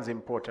counseling becomes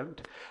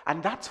important.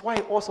 And that's why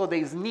also there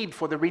is need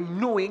for the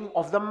renewing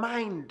of the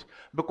mind.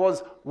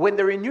 Because when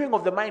the renewing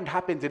of the mind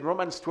happens in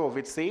Romans 12,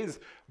 it says,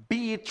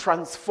 be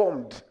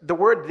transformed. The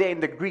word there in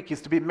the Greek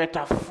is to be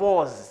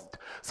metaphosed.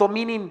 So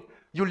meaning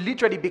You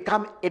literally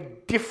become a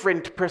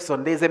different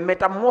person. There's a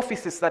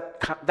metamorphosis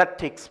that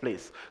takes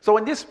place. So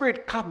when this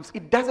spirit comes,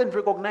 it doesn't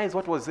recognize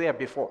what was there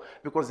before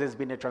because there's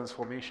been a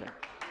transformation.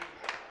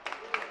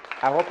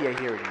 I hope you're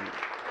hearing me.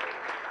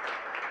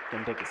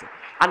 Can take a seat.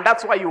 And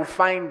that's why you'll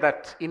find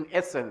that in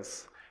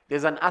essence,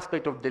 there's an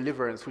aspect of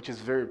deliverance which is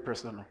very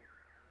personal.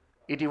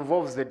 It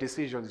involves the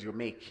decisions you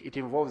make. It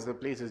involves the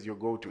places you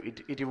go to.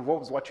 It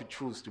involves what you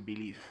choose to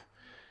believe.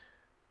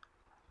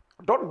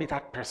 Don't be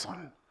that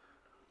person.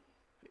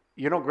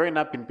 You know, growing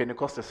up in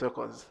Pentecostal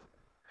circles,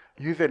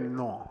 you even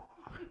know.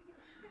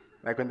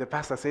 Like when the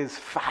pastor says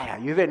fire,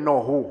 you even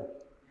know who.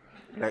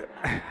 Like,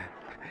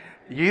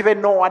 you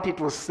even know what it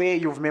will say.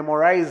 You've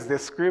memorized the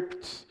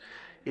script.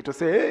 It will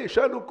say, hey,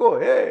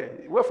 Shanuko,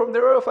 hey, we're from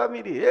the royal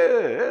family.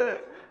 Yeah.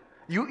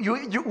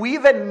 We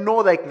even know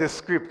like the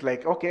script.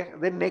 Like, okay,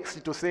 then next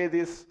it will say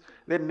this.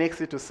 Then next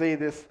it will say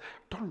this.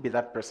 Don't be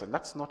that person.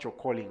 That's not your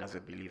calling as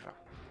a believer.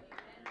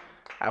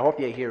 I hope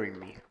you're hearing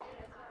me.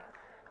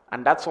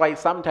 And that's why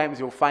sometimes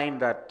you'll find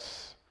that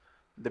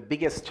the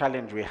biggest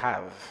challenge we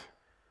have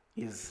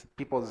is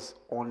people's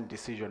own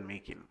decision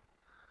making.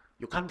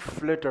 You can't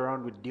flirt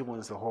around with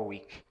demons the whole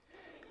week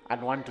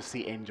and want to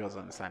see angels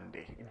on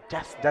Sunday. It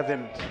just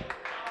doesn't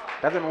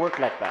work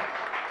like that.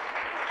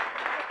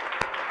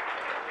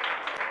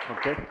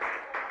 Okay?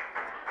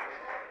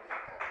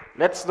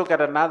 Let's look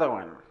at another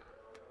one.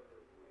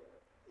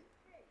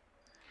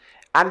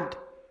 And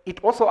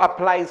it also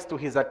applies to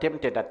his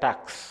attempted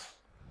attacks.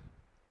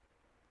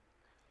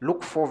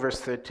 Luke 4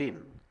 verse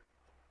 13.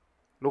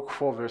 Luke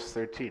 4 verse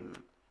 13.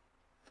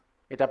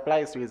 It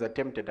applies to his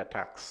attempted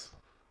attacks.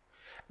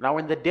 Now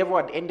when the devil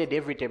had ended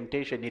every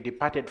temptation, he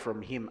departed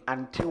from him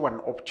until an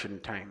opportune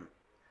time.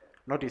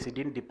 Notice he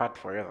didn't depart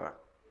forever.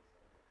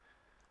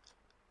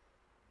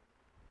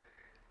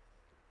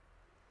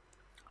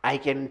 I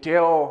can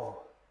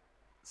tell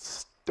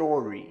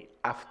story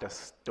after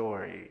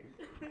story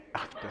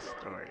after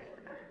story.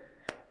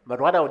 But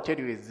what I'll tell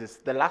you is this: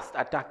 the last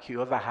attack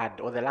you ever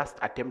had, or the last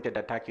attempted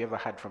attack you ever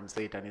had from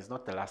Satan, is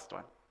not the last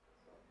one.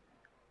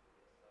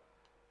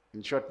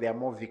 In short, there are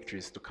more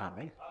victories to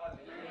come.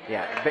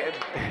 Yeah.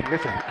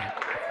 Listen.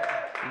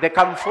 The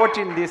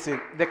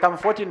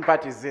comforting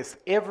part is this: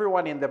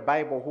 everyone in the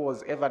Bible who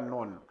was ever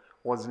known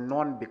was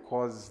known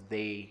because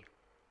they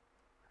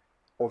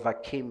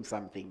overcame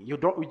something. You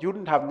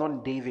wouldn't have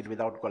known David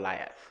without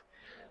Goliath.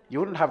 You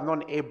wouldn't have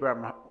known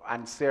Abraham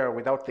and Sarah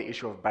without the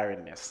issue of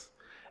barrenness.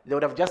 There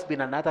would have just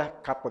been another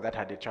couple that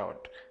had a child.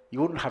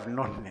 You wouldn't have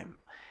known them.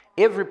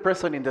 Every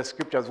person in the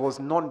scriptures was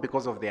known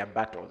because of their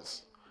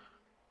battles.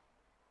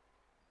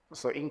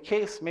 So in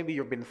case maybe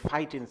you've been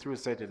fighting through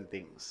certain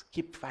things,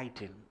 keep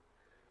fighting.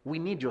 We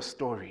need your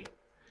story.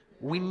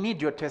 We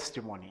need your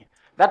testimony.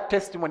 That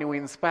testimony will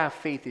inspire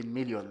faith in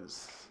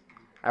millions.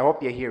 I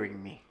hope you're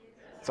hearing me.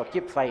 So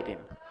keep fighting.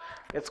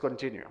 Let's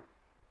continue.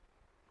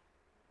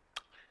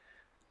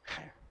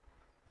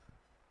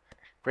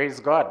 Praise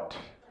God.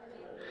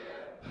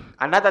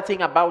 Another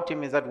thing about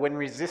him is that when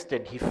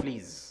resisted, he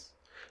flees.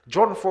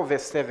 John 4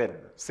 verse 7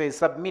 says,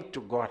 submit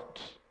to God.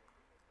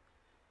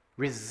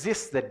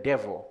 Resist the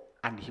devil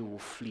and he will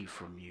flee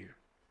from you.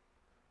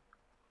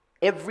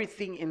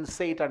 Everything in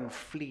Satan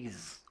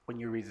flees when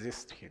you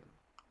resist him.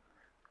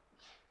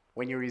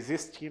 When you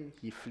resist him,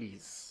 he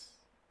flees.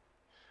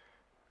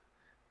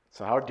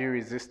 So how do you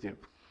resist him?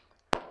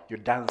 You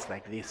dance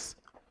like this.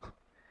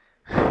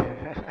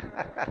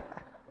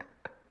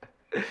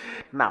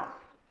 Now,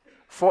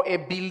 for a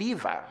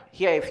believer,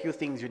 here are a few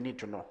things you need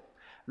to know.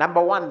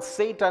 Number one,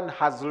 Satan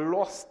has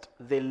lost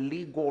the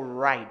legal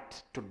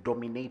right to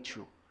dominate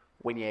you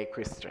when you're a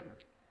Christian.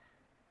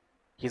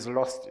 He's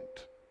lost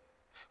it.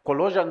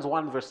 Colossians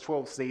 1 verse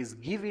 12 says,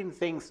 giving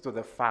thanks to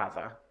the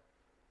Father,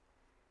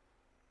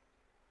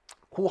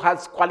 who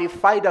has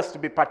qualified us to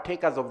be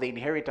partakers of the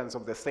inheritance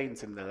of the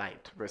saints in the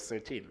light. Verse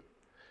 13.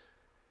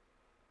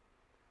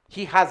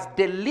 He has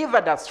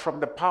delivered us from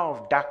the power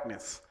of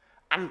darkness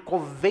and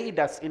conveyed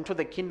us into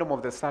the kingdom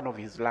of the Son of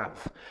his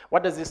love.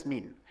 What does this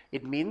mean?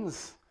 It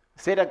means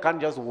Satan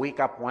can't just wake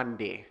up one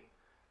day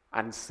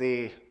and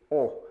say,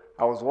 oh,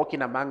 I was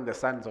walking among the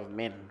sons of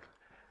men.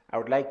 I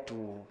would like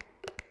to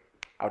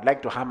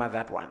hammer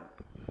that one.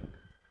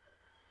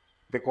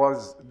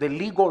 Because the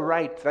legal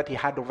right that he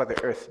had over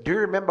the earth. Do you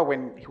remember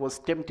when he was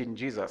tempting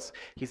Jesus?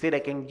 He said, I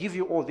can give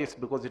you all this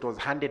because it was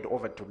handed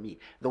over to me.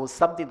 There was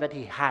something that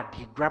he had.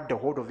 He grabbed a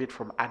hold of it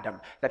from Adam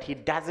that he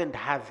doesn't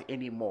have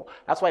anymore.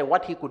 That's why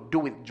what he could do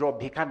with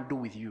Job, he can't do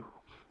with you.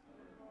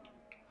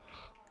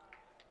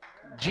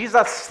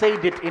 Jesus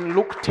said it in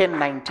Luke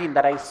 10:19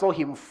 that I saw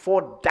him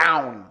fall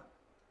down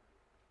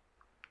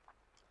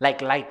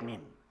like lightning.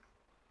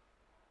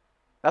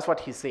 That's what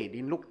he said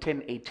in Luke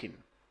 10:18.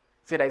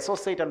 He said, I saw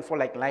Satan fall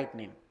like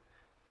lightning.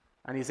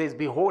 And he says,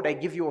 behold, I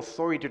give you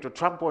authority to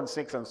trample on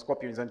snakes and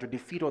scorpions and to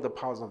defeat all the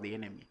powers of the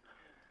enemy.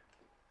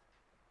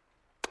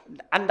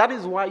 And that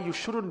is why you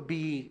shouldn't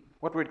be,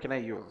 what word can I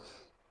use?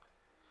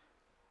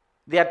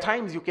 There are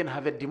times you can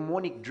have a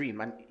demonic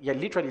dream and you're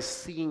literally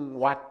seeing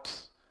what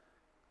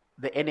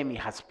the enemy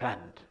has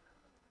planned.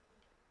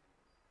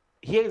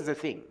 Here's the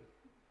thing.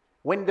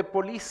 When the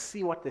police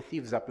see what the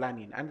thieves are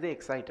planning, and they're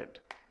excited,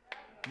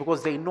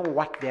 because they know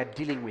what they're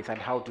dealing with and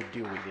how to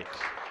deal with it.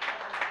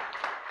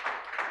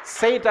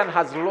 Satan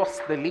has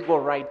lost the legal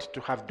right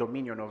to have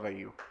dominion over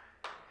you.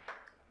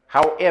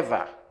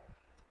 However,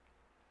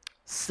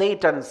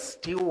 Satan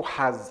still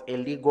has a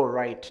legal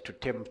right to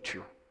tempt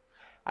you.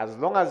 As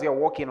long as you're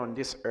walking on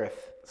this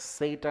earth,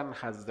 Satan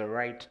has the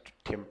right to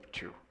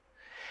tempt you.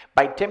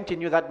 By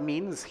tempting you, that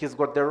means he's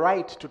got the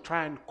right to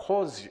try and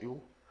cause you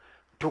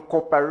to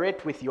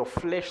cooperate with your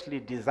fleshly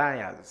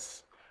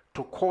desires,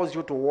 to cause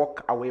you to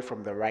walk away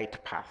from the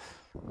right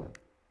path.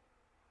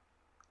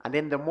 And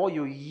then the more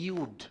you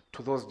yield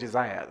to those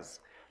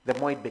desires, the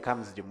more it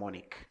becomes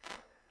demonic.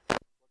 In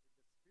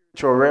the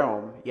spiritual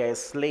realm, you're a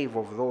slave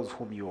of those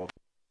whom you obey.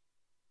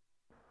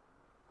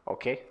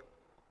 Okay?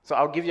 So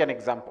I'll give you an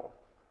example.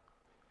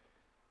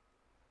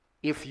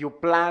 If you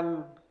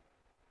plan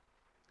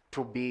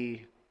to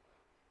be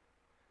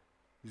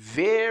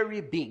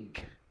very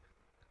big,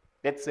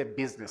 let's say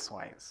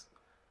business-wise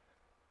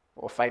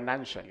or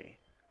financially,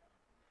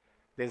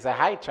 there's a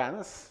high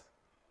chance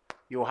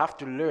you'll have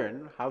to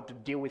learn how to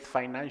deal with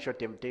financial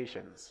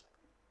temptations.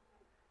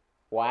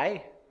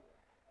 Why?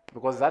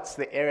 Because that's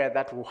the area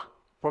that will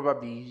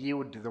probably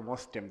yield the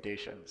most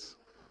temptations.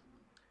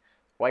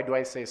 Why do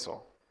I say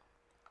so?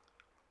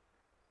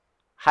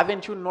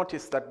 Haven't you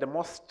noticed that the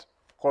most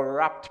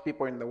corrupt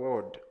people in the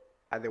world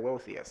are the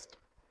wealthiest?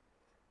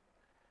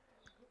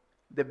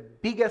 The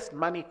biggest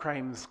money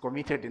crimes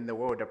committed in the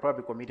world are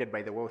probably committed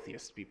by the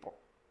wealthiest people.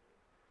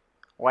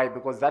 Why?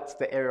 Because that's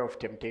the area of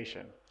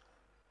temptation.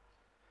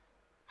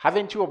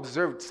 Haven't you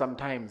observed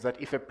sometimes that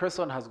if a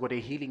person has got a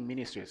healing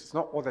ministry, it's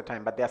not all the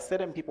time, but there are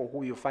certain people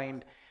who you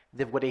find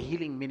they've got a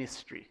healing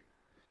ministry.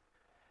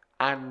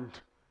 And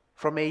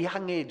from a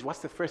young age, what's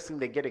the first thing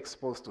they get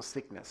exposed to?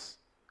 Sickness.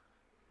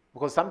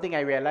 Because something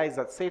I realized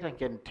that Satan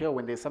can tell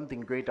when there's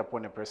something great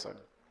upon a person.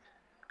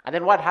 And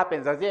then what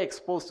happens, as they're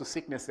exposed to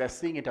sickness, they're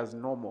seeing it as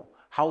normal.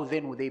 How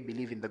then will they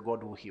believe in the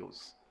God who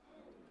heals?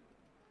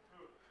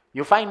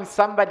 You find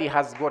somebody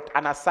has got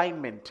an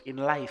assignment in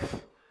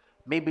life,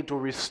 maybe to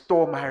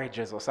restore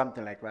marriages or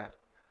something like that.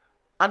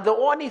 And the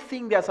only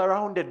thing they're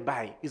surrounded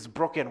by is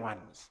broken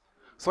ones.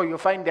 So you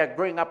find they're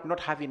growing up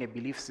not having a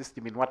belief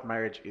system in what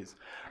marriage is.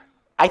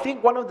 I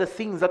think one of the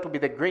things that will be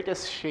the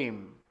greatest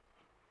shame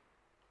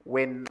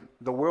when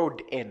the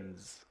world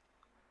ends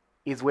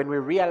is when we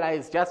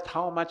realize just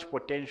how much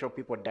potential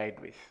people died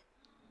with.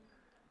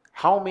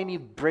 How many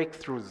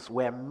breakthroughs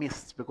were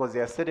missed because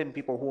there are certain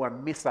people who are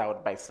missed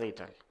out by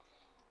Satan.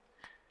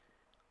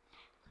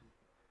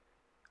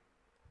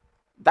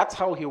 That's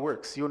how he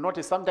works. You'll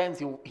notice sometimes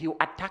he'll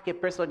attack a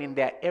person in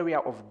their area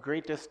of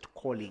greatest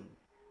calling.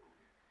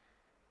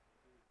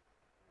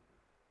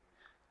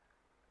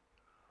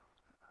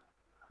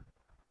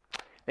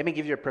 Let me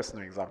give you a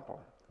personal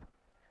example.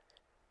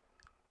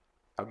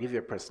 I'll give you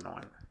a personal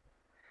one.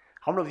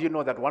 How many of you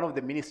know that one of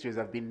the ministries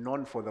I've been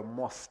known for the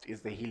most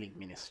is the healing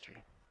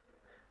ministry?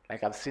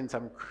 Like I've seen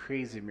some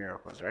crazy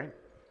miracles, right?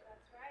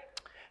 That's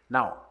right.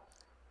 Now,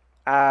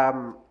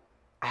 I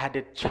had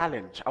a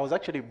challenge. I was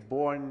actually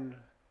born,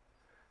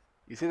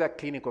 you see that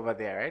clinic over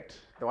there, right?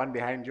 The one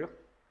behind you?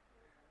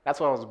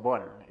 That's where I was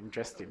born,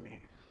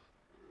 interestingly.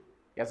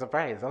 You're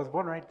surprised, I was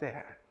born right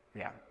there.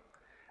 Yeah.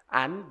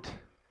 And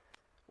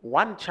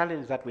one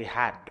challenge that we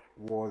had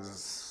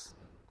was,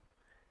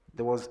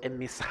 there was a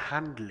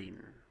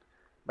mishandling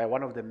by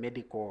one of the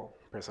medical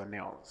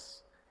personnel.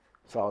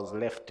 So I was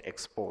left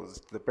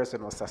exposed. The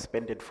person was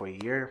suspended for a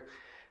year,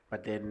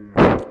 but then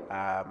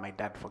my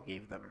dad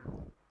forgave them.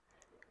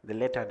 The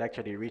letter had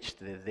actually reached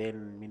the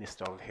then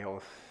Minister of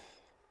Health,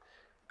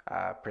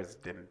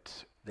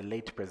 the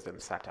late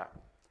President Sata.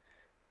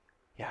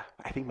 Yeah,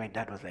 I think my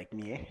dad was like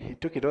me, eh? He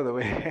took it all the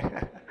way.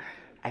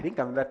 I think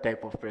I'm that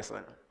type of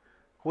person.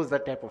 Who's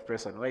that type of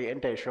person? Where you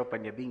enter a shop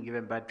and you're being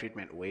given bad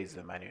treatment, where is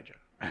the manager?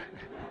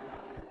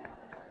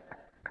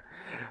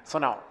 So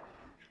now,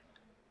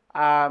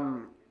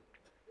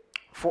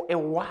 for a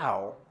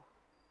while,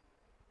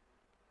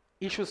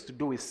 issues to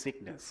do with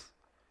sickness,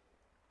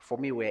 for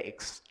me, were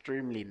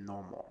extremely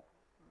normal.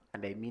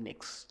 And I mean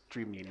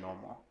extremely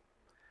normal.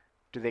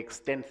 To the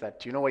extent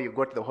that, you know, when you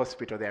go to the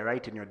hospital, they're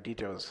writing your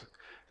details.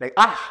 Like,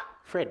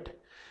 Fred.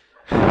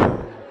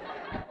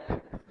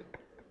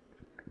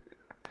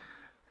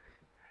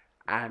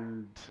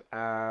 And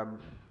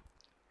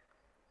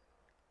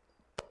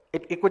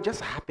it could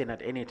just happen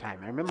at any time.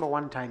 I remember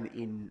one time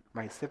in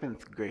my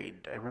 7th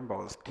grade, I remember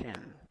I was 10.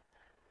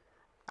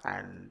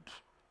 And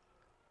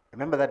I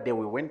remember that day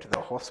we went to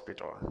the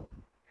hospital.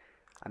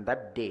 And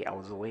that day I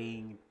was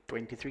weighing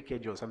 23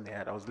 kg or something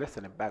like that. I was less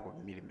than a bag of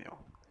mealie meal.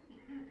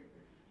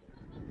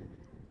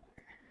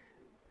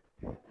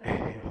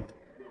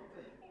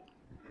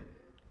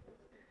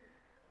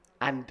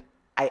 And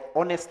I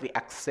honestly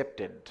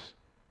accepted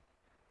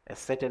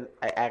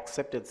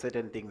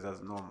certain things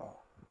as normal.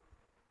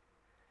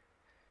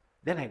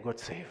 Then I got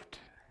saved.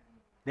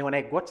 Then when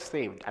I got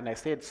saved and I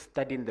started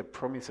studying the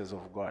promises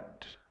of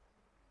God,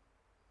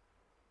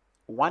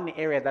 one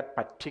area that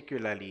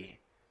particularly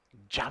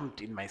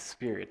jumped in my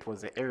spirit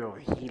was the area of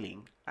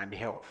healing and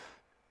health.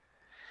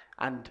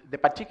 And the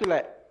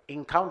particular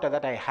encounter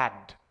that I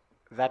had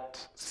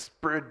that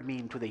spurred me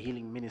into the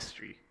healing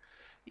ministry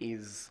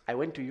is I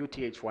went to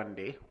UTH one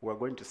day. We were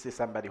going to see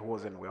somebody who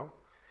wasn't well.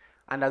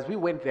 And as we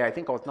went there, I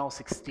think I was now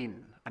 16,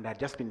 and I had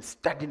just been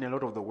studying a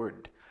lot of the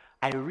word.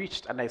 I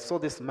reached and I saw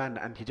this man,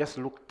 and he just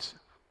looked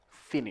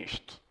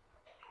finished.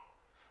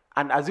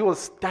 And as he was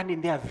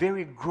standing there,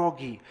 very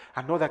groggy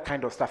and all that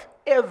kind of stuff,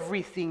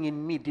 everything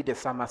in me did a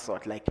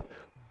somersault, like,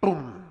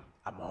 boom,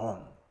 I'm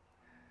home.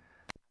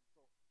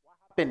 What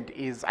happened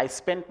is I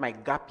spent my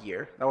gap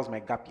year, that was my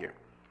gap year,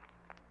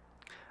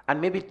 and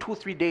maybe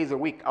 2-3 days a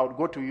week, I would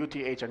go to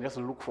UTH and just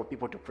look for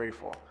people to pray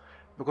for,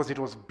 because it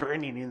was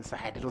burning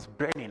inside. It was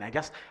burning. I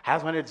just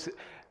wanted to see,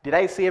 did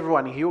I see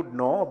everyone healed?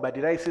 No. But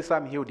did I see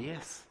some healed?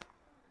 Yes.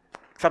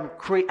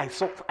 I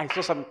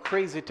saw some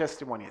crazy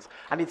testimonies.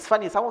 And it's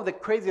funny, some of the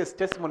craziest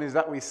testimonies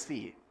that we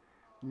see,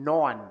 no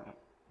one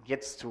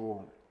gets to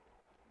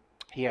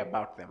hear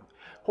about them.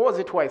 Who was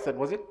it who I said?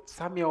 Was it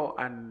Samuel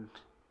and,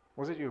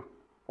 was it you?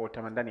 Or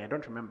Tamandani? I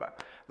don't remember.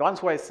 The ones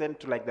who I sent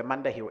to like the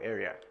Manda Hill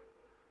area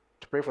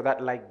to pray for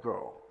that light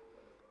girl.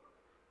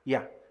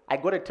 Yeah, I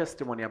got a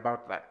testimony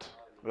about that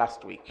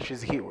last week.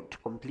 She's healed,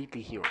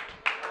 completely healed.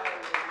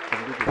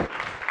 Completely healed.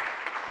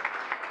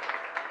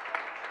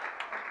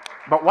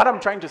 But what I'm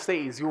trying to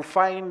say is you'll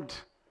find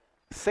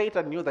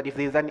Satan knew that if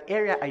there's an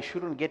area I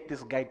shouldn't get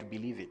this guy to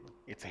believe in,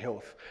 it's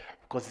health.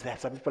 Because there are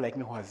some people like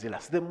me who are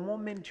zealous. The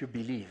moment you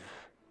believe,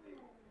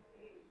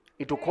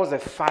 it will cause a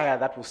fire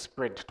that will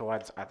spread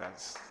towards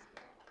others.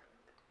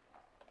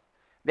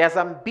 There are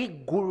some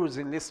big gurus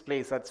in this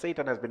place that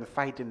Satan has been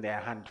fighting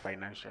their hand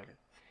financially.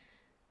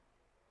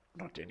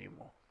 Not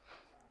anymore.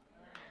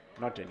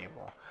 Not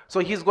anymore. So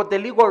he's got the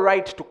legal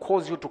right to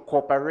cause you to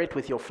cooperate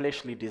with your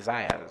fleshly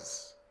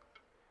desires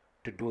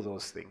to do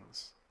those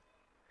things.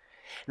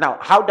 Now,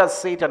 how does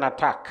Satan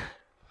attack?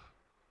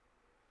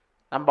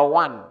 Number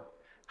one,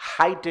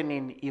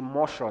 heightening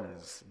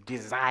emotions,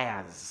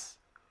 desires,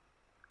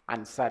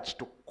 and such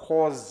to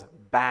cause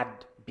bad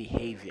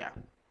behavior.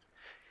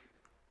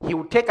 He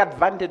will take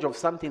advantage of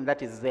something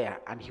that is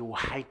there and he will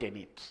heighten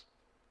it.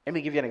 Let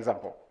me give you an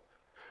example.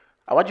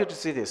 I want you to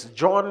see this.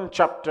 John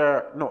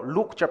chapter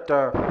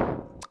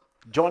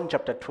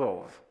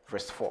 12,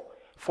 verse 4.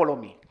 Follow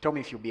me. Tell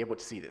me if you'll be able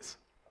to see this.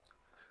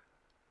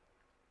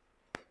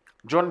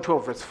 John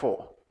 12, verse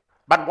 4.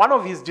 But one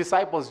of his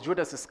disciples,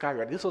 Judas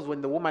Iscariot, this was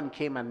when the woman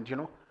came and,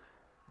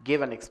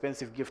 gave an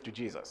expensive gift to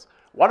Jesus.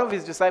 One of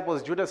his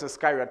disciples, Judas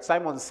Iscariot,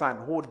 Simon's son,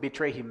 who would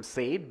betray him,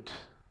 said,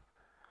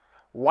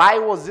 "Why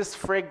was this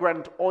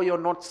fragrant oil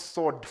not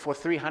sold for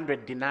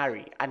 300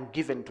 denarii and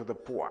given to the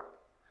poor?"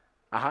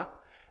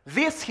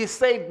 This he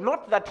said,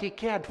 not that he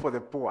cared for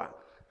the poor,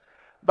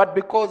 but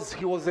because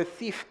he was a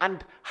thief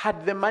and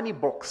had the money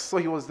box, so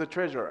he was the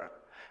treasurer.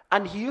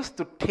 And he used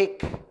to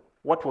take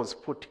what was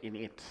put in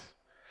it.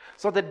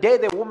 So the day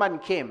the woman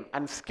came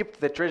and skipped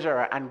the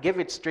treasurer and gave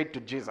it straight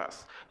to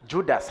Jesus,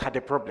 Judas had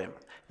a problem.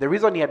 The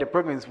reason he had a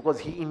problem is because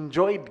he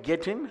enjoyed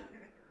getting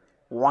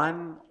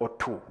 1 or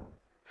 2.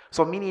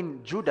 So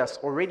meaning Judas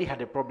already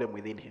had a problem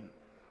within him.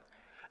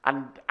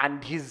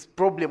 And his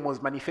problem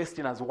was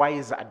manifesting as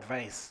wise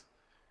advice.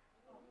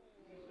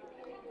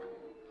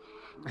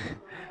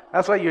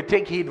 That's why you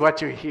take heed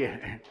what you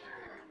hear.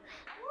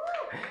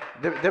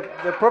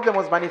 The problem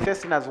was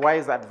manifesting as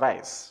wise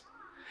advice.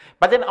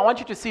 But then I want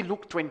you to see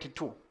Luke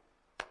 22.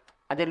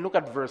 And then look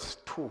at verse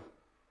 2.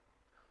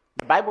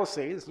 The Bible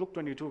says, Luke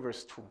 22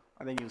 verse 2.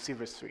 And then you see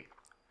verse 3.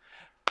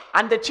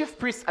 And the chief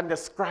priests and the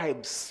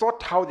scribes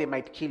sought how they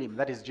might kill him,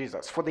 that is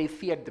Jesus, for they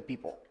feared the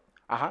people.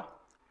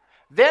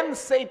 Then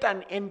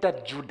Satan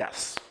entered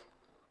Judas.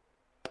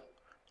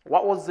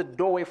 What was the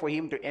doorway for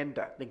him to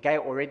enter? The guy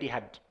already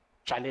had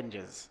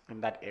challenges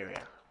in that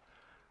area.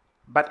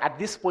 But at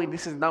this point,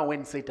 this is now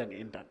when Satan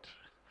entered.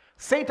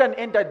 Satan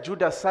entered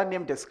Judas, son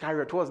named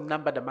Iscariot, who was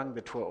numbered among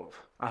the 12.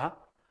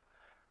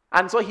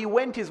 And so he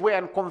went his way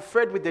and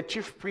conferred with the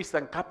chief priests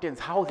and captains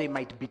how they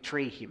might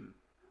betray him.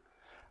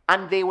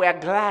 And they were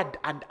glad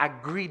and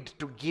agreed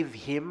to give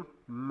him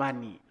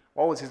money.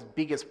 What was his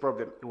biggest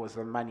problem? It was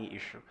the money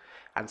issue.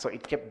 And so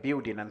it kept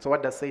building. And so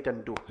what does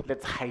Satan do?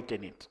 Let's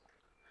heighten it.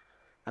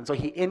 And so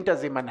he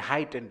enters him and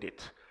heightened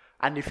it.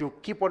 And if you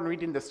keep on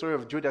reading the story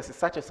of Judas, it's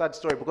such a sad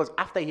story because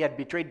after he had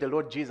betrayed the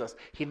Lord Jesus,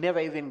 he never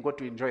even got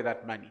to enjoy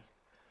that money.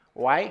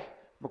 Why?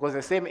 Because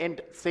the same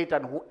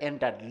Satan who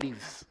entered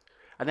leaves.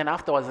 And then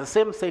afterwards, the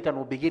same Satan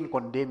will begin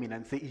condemning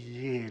and say,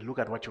 yeah, look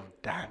at what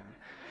you've done.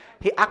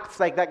 He acts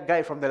like that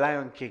guy from The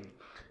Lion King.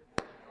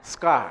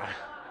 Scar,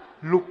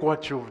 look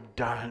what you've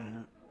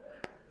done.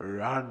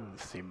 Run,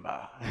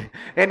 Simba.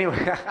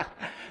 Anyway,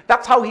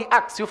 that's how he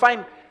acts. You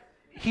find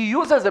he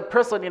uses a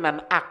person in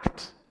an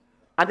act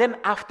and then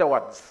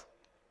afterwards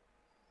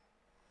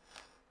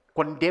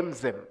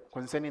condemns them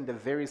concerning the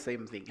very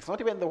same thing. It's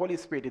not even the Holy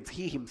Spirit, it's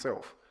he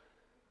himself.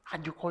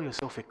 And you call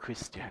yourself a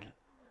Christian.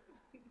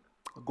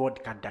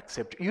 God can't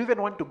accept you. You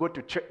even want to go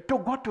to church. To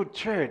go to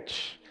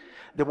church,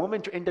 the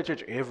moment you enter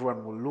church,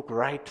 everyone will look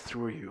right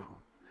through you.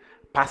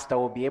 pastor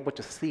will be able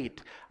to see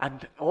it.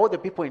 And all the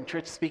people in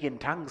church speak in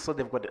tongues, so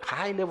they've got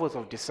high levels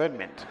of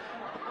discernment.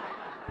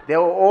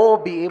 They'll all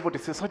be able to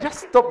see. So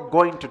just stop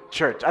going to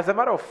church. As a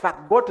matter of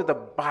fact, go to the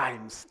bar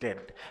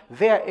instead.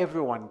 There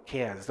everyone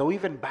cares. They'll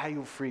even buy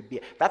you free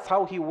beer. That's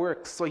how he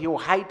works. So he'll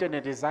heighten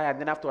a desire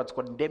and then afterwards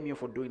condemn you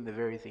for doing the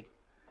very thing.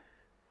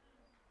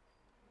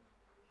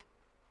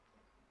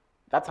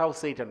 That's how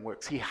Satan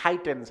works. He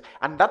heightens.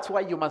 And that's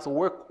why you must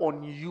work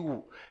on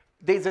you.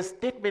 There's a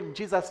statement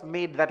Jesus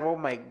made that, oh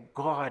my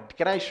God,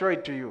 can I show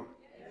it to you?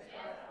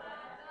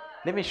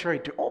 Let me show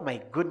it to you. Oh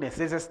my goodness.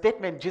 There's a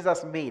statement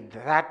Jesus made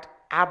that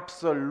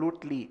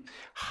absolutely.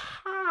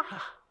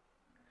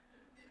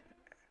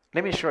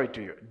 Let me show it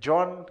to you.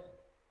 John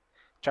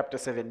chapter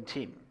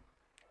 17.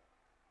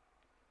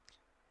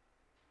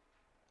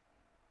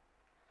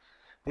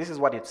 This is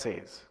what it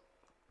says.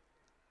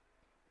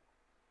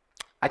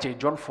 Actually,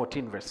 John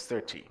 14 verse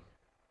 30.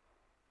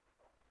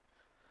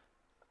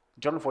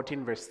 John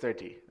 14 verse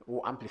 30.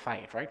 We'll amplify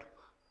it, right?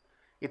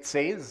 It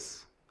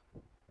says,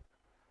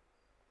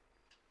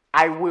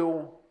 I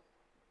will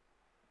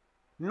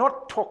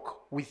not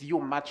talk with you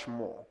much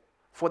more,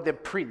 for the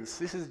prince,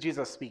 this is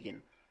Jesus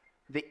speaking,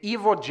 the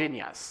evil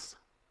genius,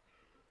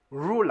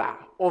 ruler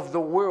of the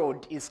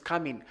world is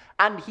coming,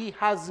 and he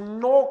has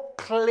no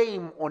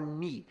claim on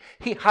me.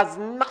 He has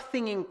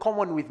nothing in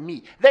common with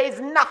me. There is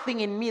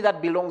nothing in me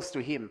that belongs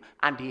to him,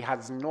 and he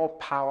has no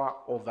power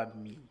over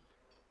me.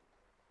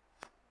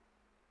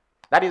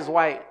 That is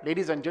why,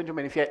 ladies and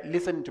gentlemen, if you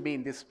listen to me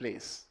in this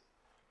place,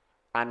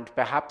 and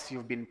perhaps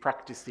you've been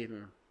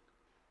practicing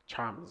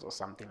charms or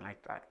something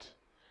like that,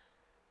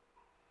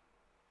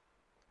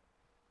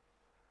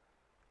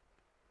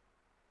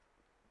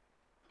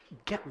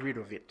 get rid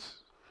of it.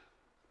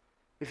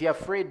 If you're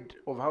afraid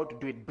of how to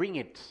do it, bring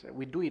it.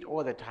 We do it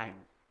all the time.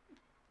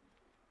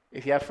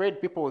 If you're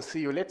afraid people will see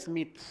you, let's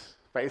meet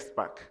for East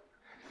Park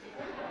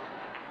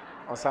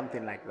or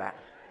something like that.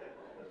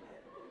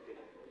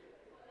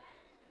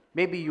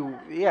 Maybe you,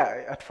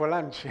 for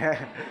lunch,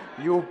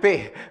 you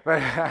pay.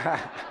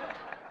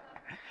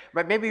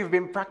 But maybe you've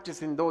been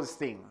practicing those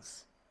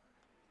things.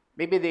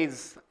 Maybe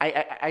there's,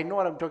 I know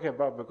what I'm talking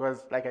about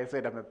because, like I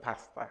said, I'm a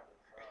pastor.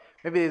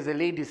 Maybe there's a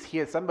ladies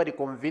here, somebody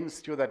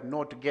convinced you that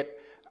no, to get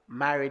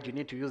married, you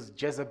need to use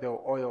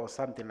Jezebel oil or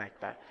something like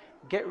that.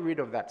 Get rid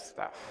of that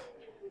stuff.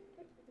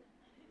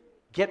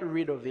 Get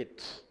rid of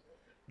it.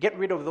 Get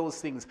rid of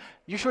those things.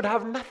 You should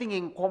have nothing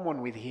in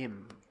common with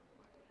him.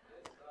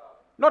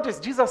 Notice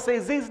Jesus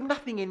says, there's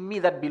nothing in me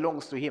that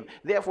belongs to him.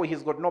 Therefore,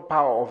 he's got no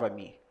power over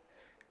me.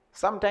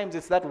 Sometimes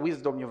it's that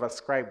wisdom you've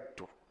ascribed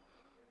to.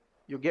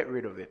 You get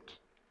rid of it.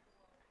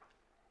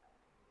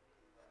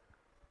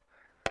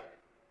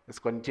 Let's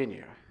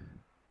continue.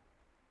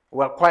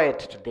 We're quiet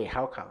today.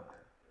 How come?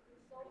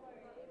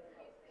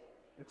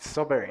 It's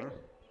sobering.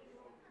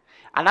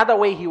 Another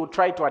way he will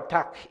try to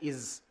attack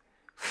is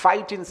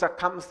fighting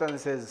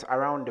circumstances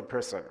around the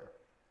person.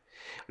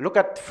 Look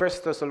at 1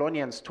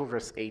 Thessalonians 2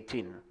 verse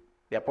 18.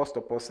 The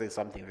Apostle Paul says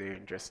something very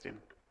interesting,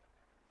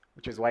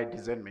 which is why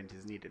discernment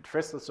is needed.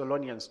 1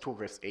 Thessalonians 2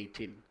 verse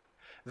 18.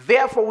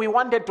 Therefore we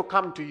wanted to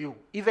come to you,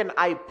 even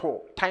I,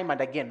 Paul, time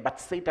and again,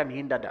 but Satan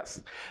hindered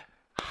us.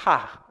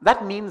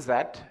 That means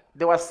that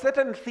there were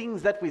certain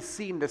things that we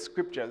see in the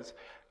scriptures,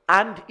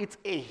 and it's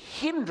a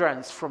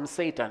hindrance from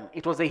Satan.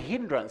 It was a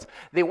hindrance.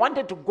 They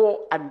wanted to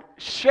go and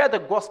share the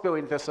gospel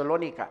in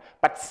Thessalonica,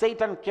 but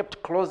Satan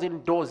kept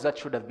closing doors that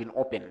should have been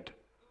opened.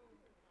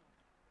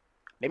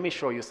 Let me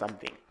show you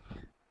something.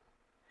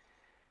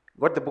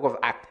 Go to the book of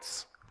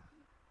Acts.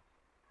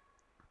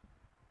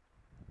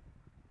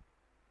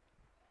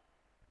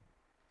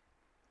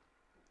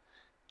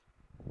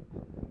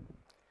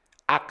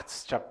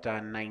 Acts chapter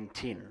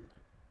 19.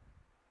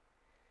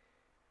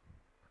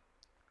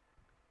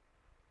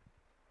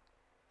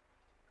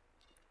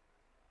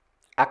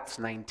 Acts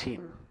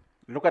 19.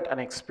 Look at an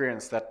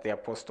experience that the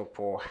Apostle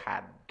Paul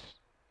had.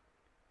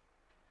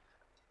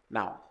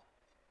 Now,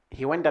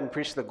 he went and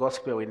preached the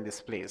gospel in this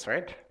place,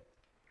 right?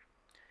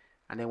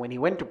 And then when he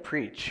went to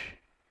preach,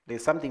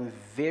 there's something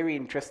very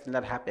interesting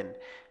that happened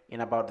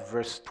in about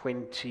verse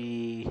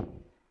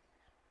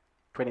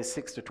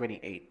 26 to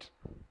 28.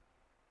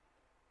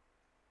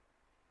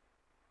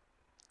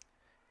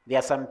 There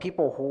are some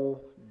people who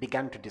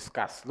began to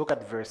discuss. Look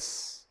at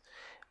verse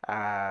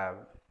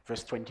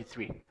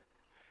 23.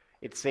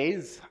 It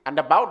says, and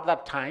about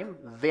that time,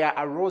 there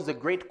arose a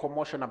great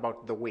commotion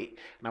about the way.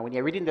 Now, when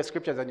you're reading the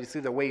scriptures and you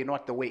see the way, you know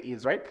what the way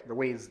is, right? The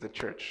way is the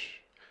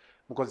church.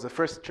 Because the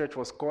first church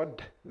was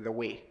called the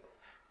way.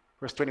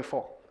 Verse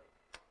 24.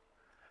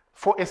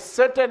 For a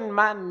certain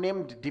man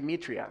named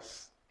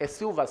Demetrius, a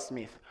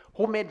silversmith,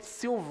 who made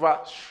silver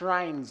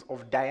shrines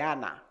of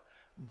Diana,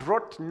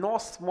 brought no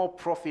small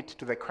profit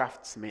to the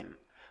craftsmen.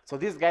 So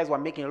these guys were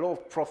making a lot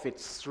of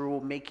profits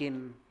through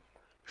making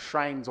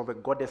shrines of a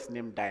goddess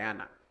named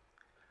Diana.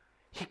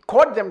 He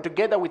called them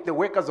together with the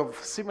workers of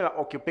similar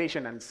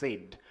occupation and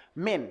said,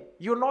 men,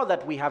 you know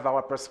that we have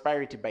our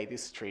prosperity by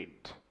this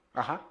trade.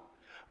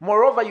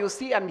 Moreover, you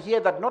see and hear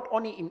that not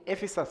only in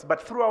Ephesus,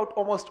 but throughout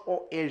almost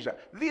all Asia,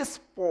 this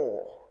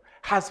Paul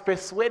has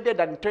persuaded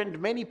and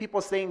turned many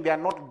people, saying they are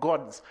not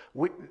gods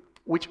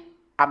which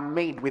are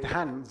made with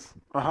hands.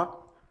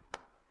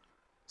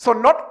 So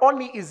not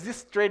only is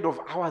this trade of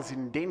ours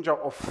in danger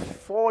of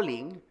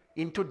falling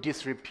into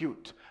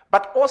disrepute,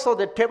 but also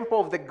the temple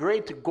of the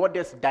great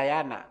goddess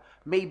Diana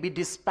may be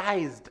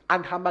despised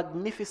and her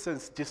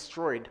magnificence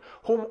destroyed,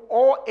 whom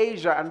all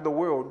Asia and the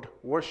world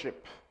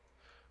worship.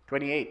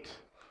 28.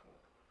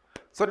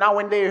 So now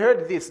when they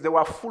heard this, they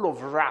were full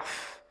of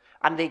wrath,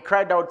 and they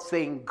cried out,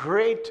 saying,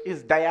 "Great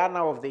is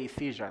Diana of the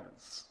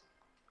Ephesians."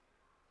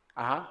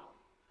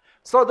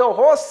 So the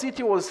whole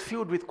city was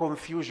filled with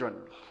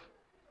confusion.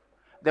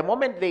 The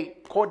moment they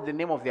called the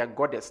name of their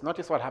goddess,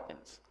 notice what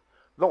happens.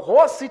 The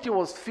whole city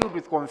was filled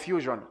with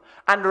confusion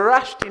and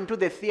rushed into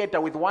the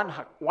theater with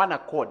one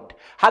accord,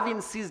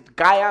 having seized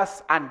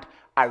Gaius and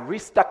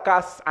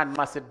Aristarchus and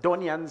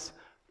Macedonians,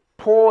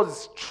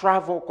 Paul's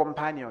travel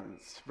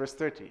companions. Verse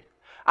 30.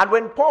 And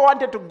when Paul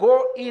wanted to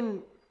go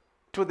in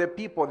to the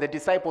people, the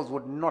disciples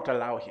would not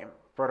allow him.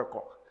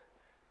 Protocol.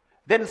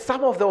 Then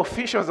some of the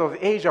officials of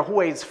Asia, who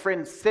were his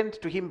friends,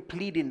 sent to him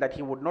pleading that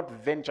he would not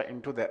venture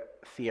into the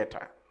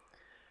theater.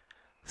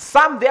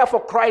 Some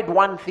therefore cried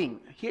one thing.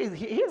 Here's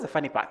the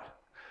funny part.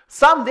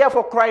 Some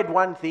therefore cried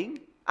one thing,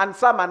 and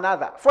some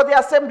another. For the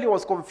assembly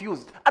was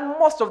confused, and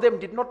most of them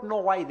did not know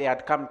why they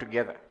had come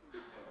together.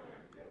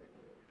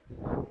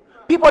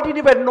 People didn't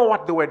even know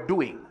what they were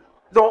doing.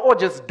 They were all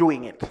just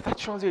doing it. That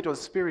shows you it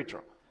was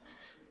spiritual.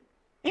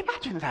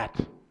 Imagine that.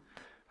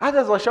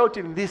 Others were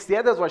shouting this, the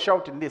others were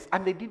shouting this,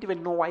 and they didn't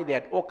even know why they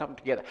had all come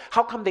together.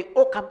 How come they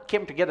all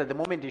came together the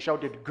moment they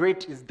shouted,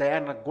 "Great is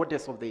Diana,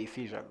 goddess of the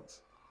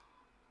Ephesians"?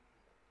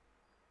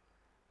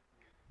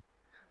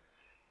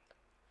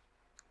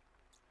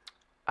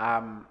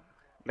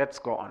 Let's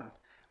go on.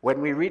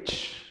 When we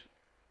reach,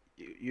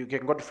 you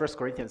can go to 1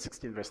 Corinthians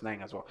 16 verse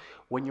 9 as well.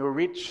 When you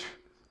reach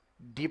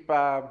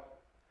deeper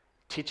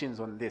teachings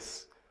on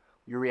this,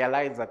 you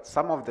realize that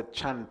some of the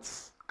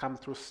chants come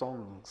through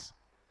songs.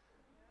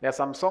 There are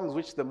some songs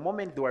which the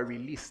moment they were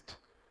released,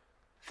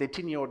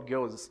 13-year-old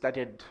girls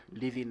started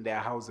leaving their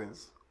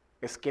houses,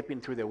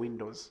 escaping through the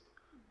windows.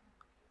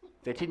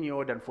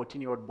 13-year-old and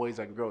 14-year-old boys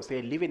and girls,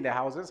 they live in their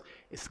houses,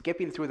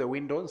 escaping through the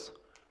windows,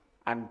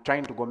 and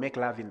trying to go make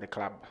love in the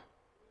club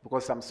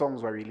because some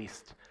songs were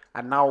released.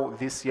 And now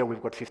this year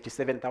we've got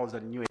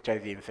 57,000 new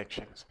HIV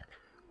infections,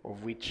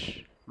 of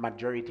which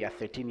majority are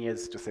 13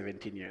 years to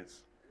 17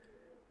 years.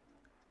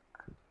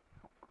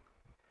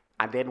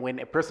 And then when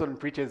a person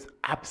preaches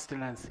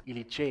abstinence,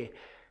 iliche,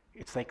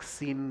 it's like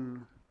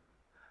sin,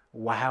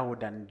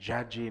 wild and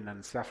judging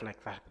and stuff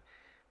like that.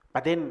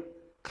 But then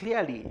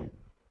clearly,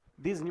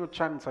 these new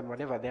chants and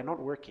whatever, they're not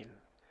working.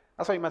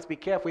 That's why you must be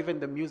careful, even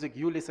the music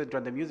you listen to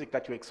and the music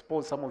that you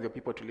expose some of your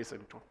people to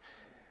listen to.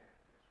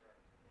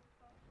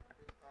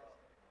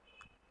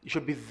 You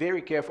should be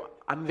very careful.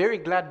 I'm very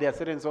glad there are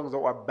certain songs that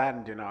were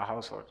banned in our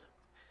household.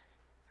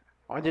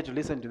 I wanted to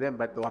listen to them,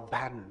 but they were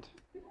banned.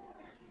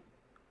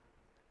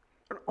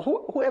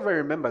 Whoever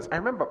remembers, I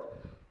remember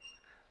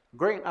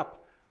growing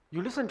up,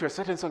 you listen to a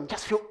certain song,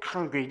 just feel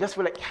angry, just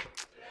feel like,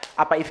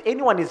 Appa, if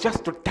anyone is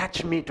just to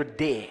touch me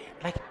today,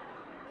 like,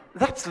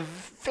 that's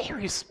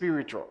very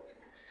spiritual.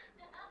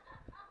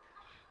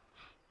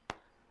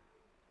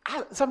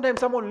 Sometimes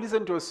someone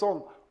listen to a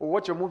song or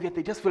watch a movie,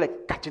 they just feel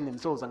like touching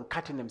themselves and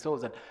cutting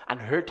themselves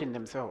and hurting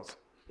themselves.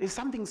 There's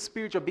something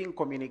spiritual being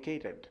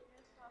communicated.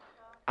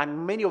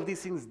 And many of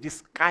these things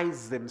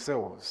disguise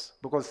themselves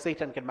because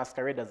Satan can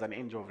masquerade as an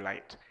angel of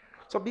light.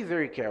 So be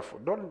very careful.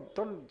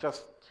 Don't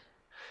just,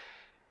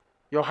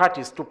 your heart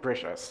is too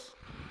precious.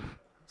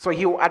 So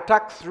he will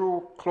attack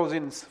through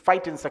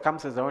fighting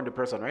circumstances around the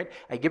person, right?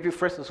 I give you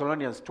 1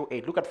 Thessalonians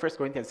 2:8. Look at 1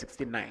 Corinthians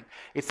 16:9.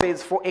 It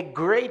says, "For a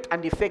great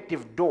and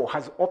effective door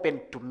has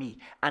opened to me,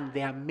 and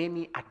there are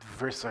many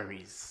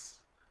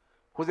adversaries."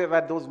 Who's ever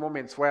had those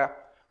moments where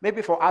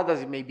maybe for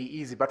others it may be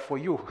easy, but for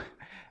you,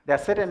 there are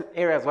certain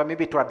areas where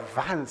maybe to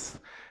advance,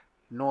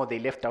 no, they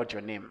left out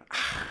your name.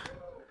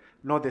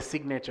 No, the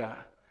signature,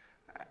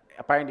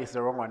 apparently it's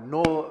the wrong one.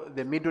 No,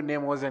 the middle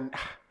name wasn't.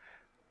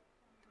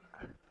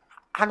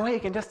 And where you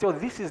can just tell,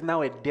 this is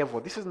now a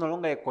devil. This is no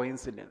longer a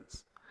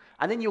coincidence.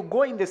 And then you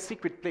go in the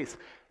secret place,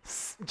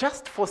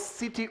 just for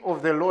City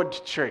of the Lord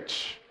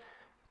Church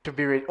to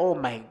be read. Oh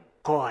my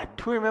God.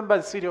 Who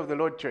remembers City of the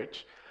Lord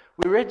Church?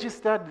 We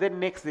registered, then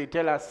next they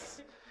tell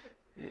us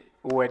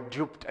we were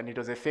duped and it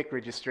was a fake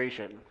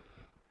registration.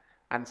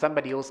 And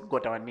somebody else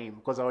got our name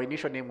because our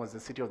initial name was the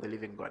City of the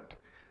Living God.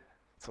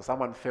 So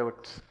someone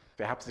felt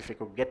perhaps if they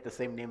could get the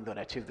same name, they would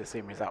achieve the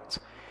same results.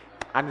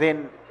 And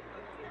then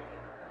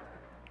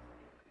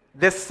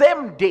the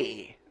same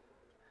day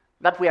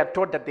that we are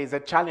told that there's a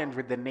challenge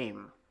with the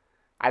name,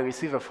 I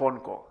receive a phone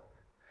call.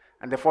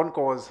 And the phone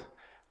call was,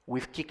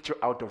 "We've kicked you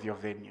out of your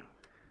venue."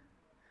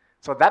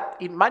 So that,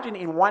 imagine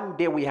in one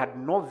day we had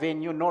no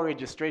venue, no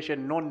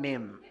registration, no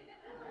name.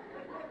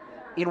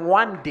 In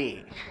one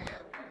day.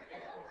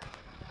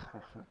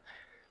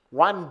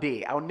 One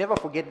day, I'll never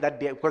forget that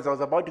day because I was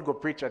about to go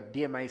preach at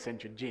DMI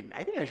St. Eugene.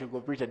 I think I should go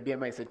preach at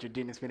DMI St.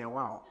 Eugene. It's been a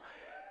while.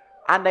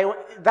 And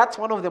that's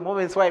one of the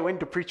moments where I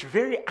went to preach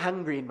very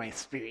angry in my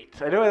spirit.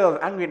 I don't know whether I was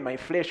angry in my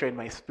flesh or in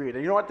my spirit.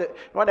 And you know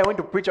what I went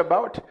to preach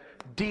about?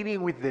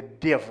 Dealing with the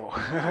devil.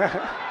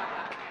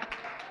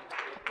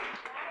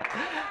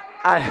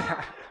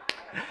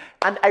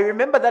 And I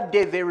remember that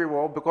day very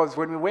well because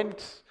when we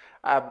went,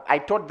 I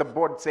taught the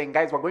board saying,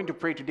 guys, we're going to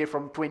pray today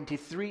from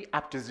 23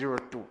 up to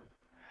 02.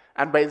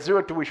 And by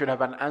 02, we should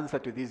have an answer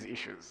to these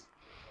issues.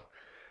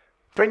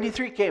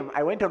 23 came.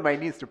 I went on my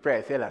knees to pray.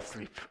 I fell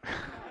asleep.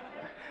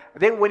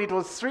 Then when it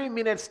was 3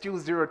 minutes to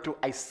 02,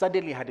 I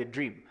suddenly had a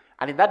dream.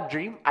 And in that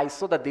dream, I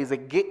saw that there's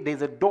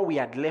a door we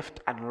had left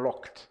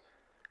unlocked.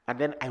 And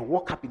then I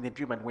woke up in the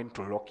dream and went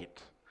to lock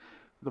it.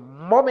 The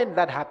moment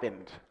that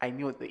happened, I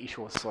knew the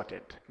issue was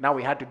sorted. Now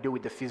we had to deal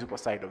with the physical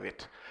side of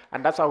it.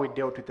 And that's how we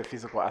dealt with the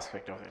physical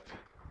aspect of it.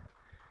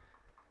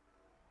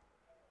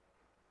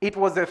 It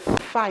was a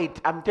fight.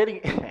 I'm telling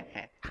you.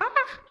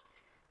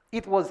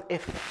 It was a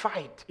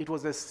fight. It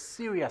was a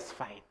serious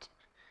fight.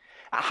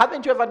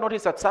 Haven't you ever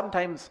noticed that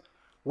sometimes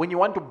when you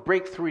want to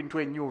break through into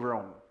a new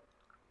realm,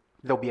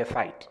 there'll be a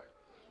fight?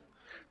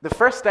 The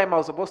first time I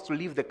was supposed to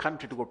leave the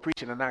country to go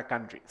preach in another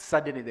country,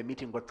 suddenly the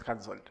meeting got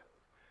cancelled.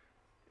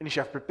 And you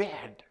should have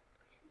prepared.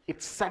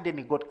 It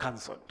suddenly got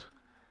cancelled.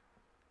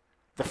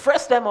 The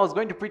first time I was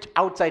going to preach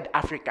outside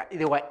Africa,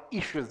 there were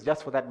issues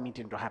just for that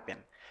meeting to happen.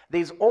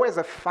 There's always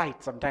a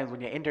fight sometimes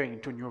when you're entering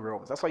into new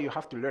realms. That's why you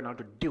have to learn how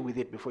to deal with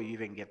it before you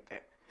even get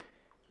there.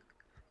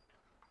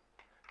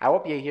 I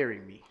hope you're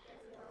hearing me.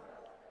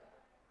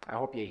 I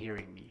hope you're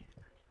hearing me.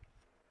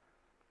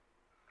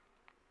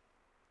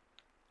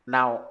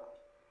 Now,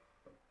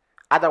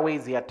 other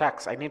ways he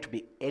attacks, I need to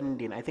be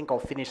ending. I think I'll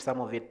finish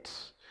some of it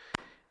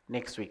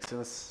next week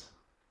since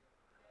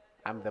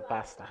I'm the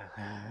pastor.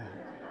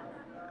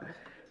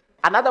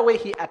 Another way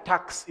he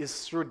attacks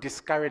is through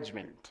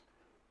discouragement.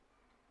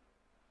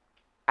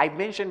 I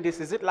mentioned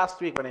this, is it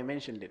last week when I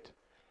mentioned it?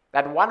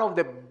 That one of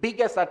the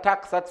biggest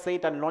attacks that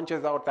Satan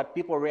launches out that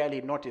people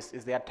rarely notice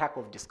is the attack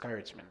of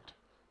discouragement.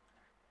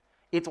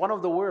 It's one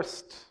of the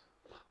worst.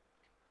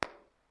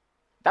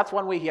 That's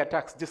one way he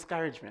attacks,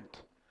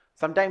 discouragement.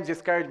 Sometimes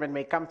discouragement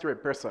may come through a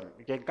person.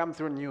 It can come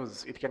through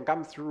news. It can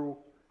come through...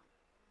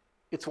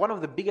 It's one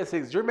of the biggest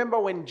things. Do you remember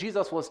when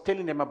Jesus was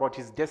telling them about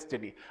his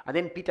destiny? And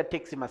then Peter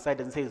takes him aside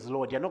and says,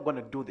 Lord, you're not going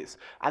to do this.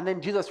 And then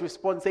Jesus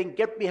responds saying,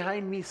 get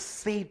behind me,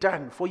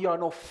 Satan, for you are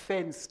an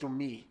offense to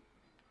me.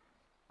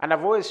 And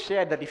I've always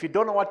shared that if you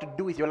don't know what to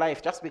do with your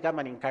life, just become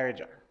an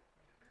encourager.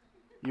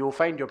 You will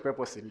find your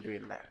purpose in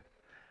doing that.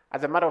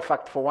 As a matter of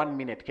fact, for 1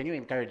 minute, can you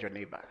encourage your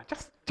neighbor?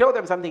 Just tell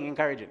them something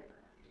encouraging.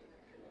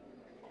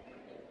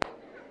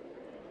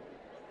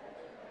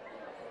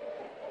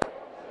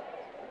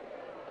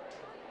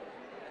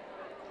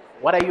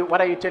 What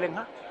are you telling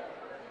her?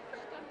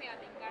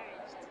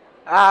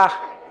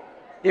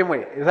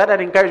 Imwe, is that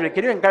an encouragement?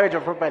 Can you encourage her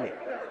properly?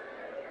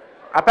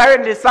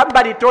 Apparently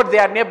somebody told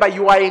their neighbor,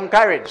 you are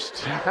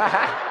encouraged.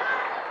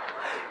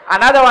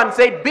 Another one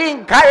said, be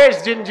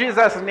encouraged in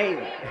Jesus'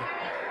 name.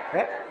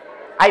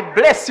 I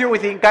bless you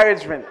with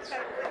encouragement.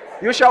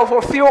 You shall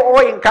fulfill all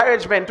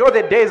encouragement all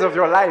the days of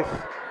your life.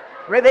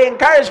 May the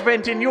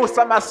encouragement in you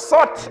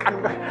somersault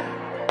and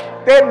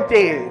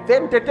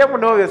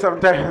tente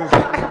sometimes.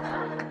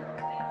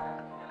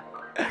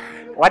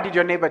 What did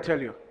your neighbor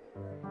tell you?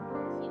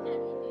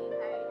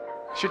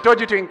 She told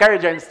you to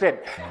encourage her instead.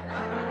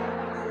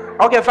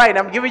 Okay, fine.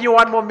 I'm giving you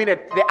 1 more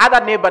minute. The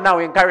other neighbor now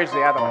encourage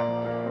the other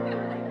one.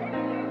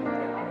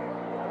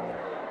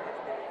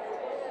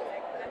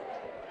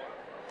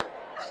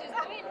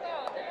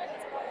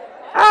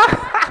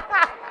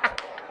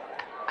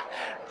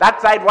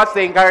 That side, what's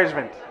the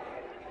encouragement?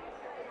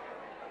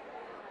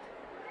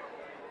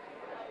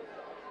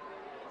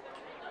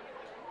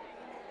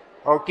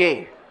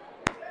 Okay.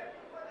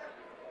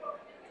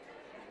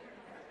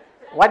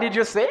 What did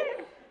you say?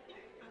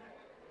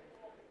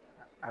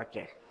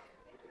 Okay.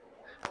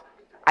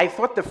 I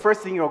thought the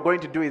first thing you're going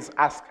to do is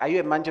ask, are you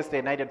a Manchester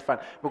United fan?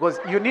 Because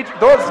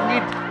those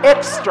need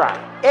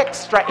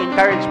extra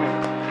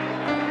encouragement.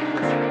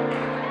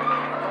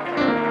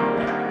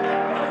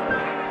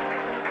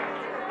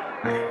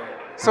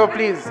 So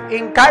please,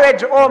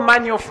 encourage all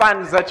Man U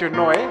fans that you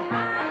know,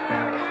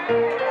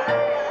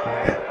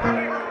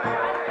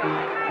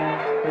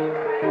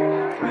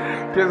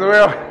 Because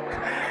well,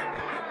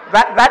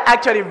 that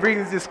actually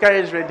brings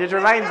discouragement. It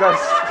reminds us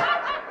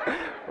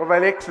of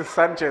Alexis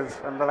Sanchez.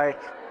 And they're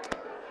like,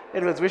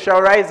 anyways, we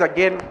shall rise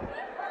again.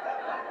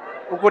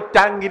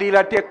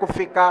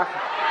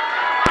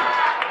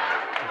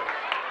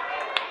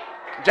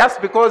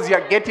 Just because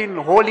you're getting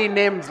holy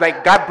names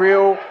like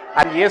Gabriel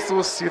and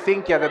Jesus, you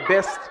think you're the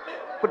best.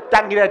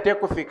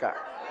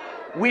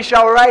 We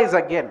shall rise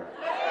again.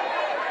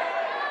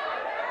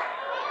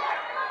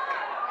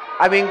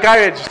 I'm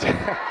encouraged.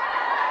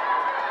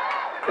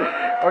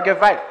 Okay,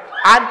 fine.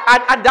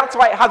 And that's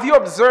why, have you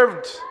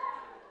observed,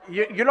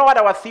 you know what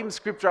our theme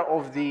scripture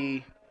of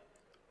the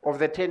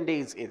 10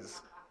 days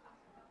is?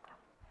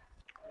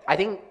 I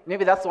think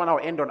maybe that's the one I'll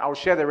end on. I'll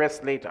share the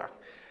rest later.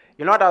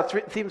 You know what our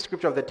theme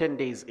scripture of the 10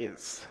 days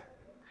is?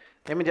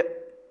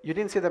 You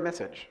didn't see the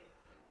message?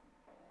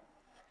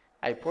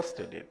 I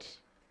posted it.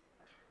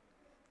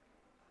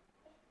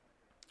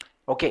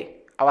 Okay,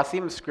 our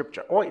theme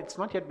scripture. Oh, it's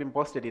not yet been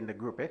posted in the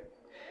group,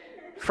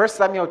 1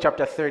 Samuel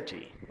chapter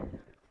 30.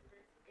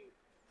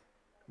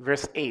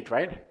 Verse 8,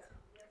 right?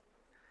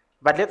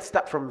 But let's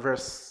start from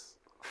verse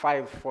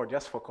 5, 4,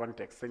 just for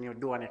context. Then you'll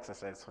do one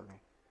exercise for me.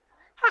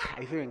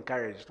 I feel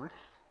encouraged.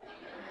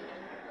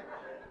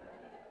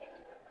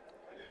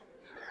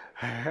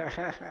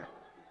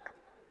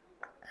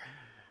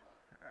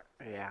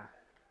 Yeah.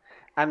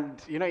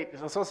 And,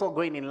 it's also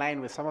going in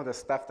line with some of the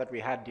stuff that we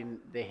had in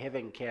the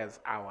Heaven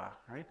Cares Hour,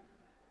 right?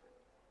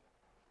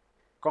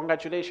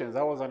 Congratulations.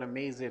 That was an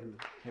amazing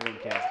Heaven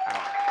Cares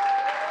Hour.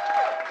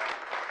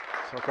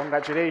 So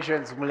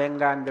congratulations,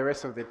 Mulenga and the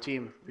rest of the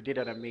team. You did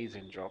an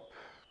amazing job.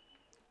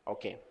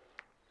 Okay.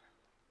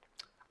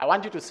 I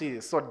want you to see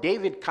this. So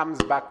David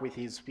comes back with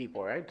his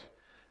people, right?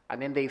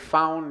 And then they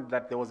found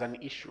that there was an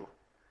issue.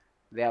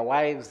 Their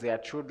wives, their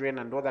children,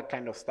 and all that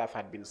kind of stuff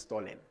had been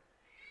stolen.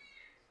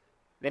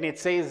 Then it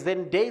says,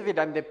 then David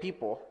and the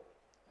people,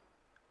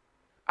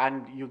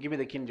 and you give me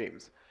the King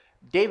James,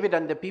 David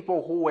and the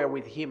people who were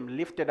with him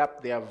lifted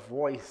up their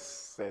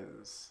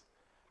voices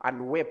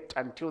and wept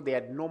until they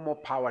had no more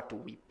power to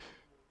weep.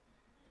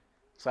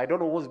 So I don't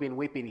know who's been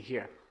weeping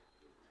here.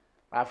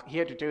 I'm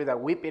here to tell you that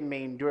weeping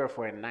may endure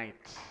for a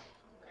night,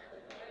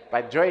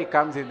 but joy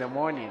comes in the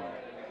morning.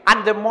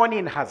 And the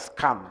morning has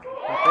come.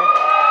 Okay?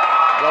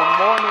 The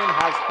morning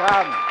has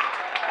come.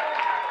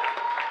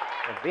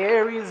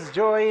 There is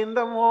joy in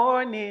the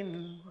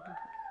morning.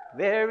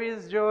 There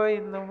is joy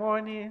in the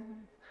morning.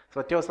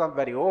 So tell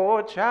somebody,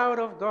 oh child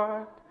of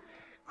God,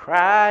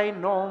 cry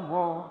no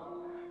more,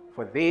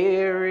 for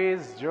there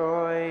is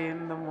joy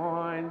in the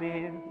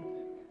morning.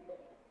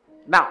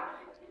 Now,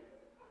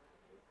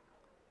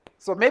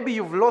 so maybe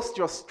you've lost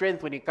your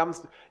strength when it comes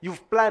to,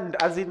 you've planned,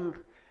 as in,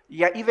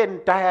 you're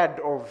even tired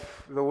of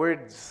the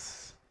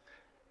words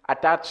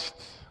attached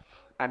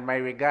and my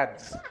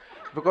regards.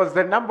 Because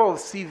the number of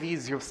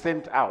CVs you've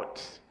sent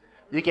out,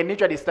 you can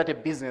literally start a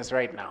business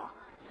right now.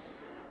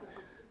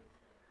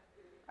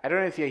 I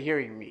don't know if you're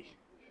hearing me.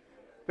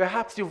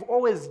 Perhaps you've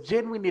always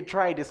genuinely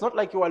tried. It's not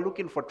like you are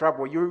looking for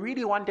trouble. You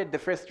really wanted the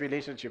first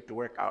relationship to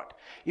work out.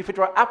 If it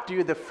were up to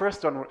you, the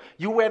first one,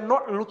 you were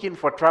not looking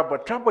for trouble.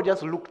 Trouble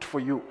just looked for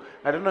you.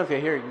 I don't know if you're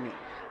hearing me.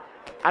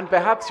 And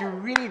perhaps you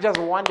really just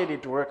wanted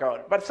it to work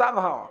out. But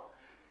somehow,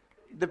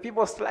 the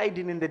people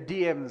sliding in the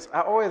DMs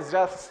are always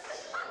just...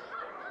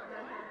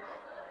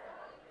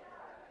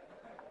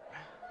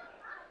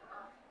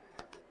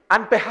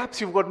 And perhaps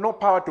you've got no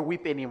power to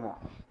weep anymore.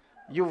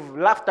 You've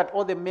laughed at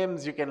all the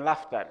memes you can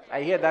laugh at.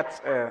 I hear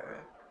that.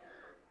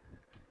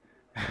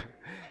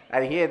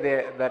 I hear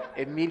that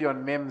 1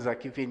 million memes are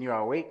keeping you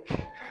awake.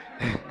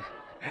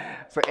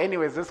 So,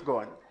 anyways, let's go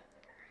on.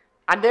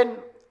 And then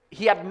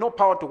he had no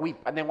power to weep.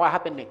 And then what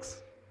happened next?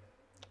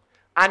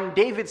 And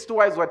David's 2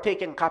 wives were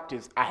taken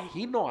captives.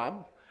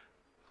 Ahinoam,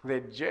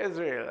 the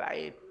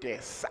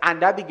Jezreelitess,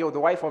 and Abigail, the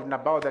wife of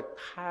Nabal, the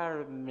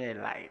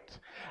Carmelite.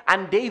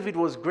 And David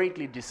was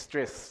greatly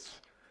distressed.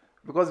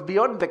 Because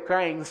beyond the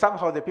crying,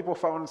 somehow the people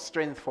found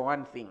strength for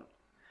one thing.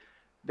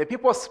 The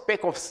people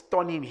spake of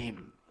stoning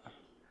him.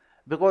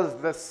 Because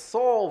the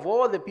soul of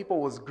all the people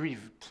was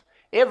grieved.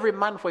 Every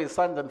man for his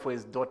sons and for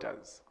his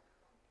daughters.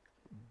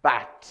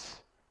 But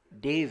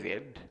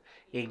David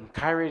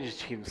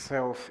encouraged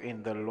himself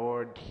in the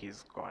Lord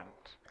his God.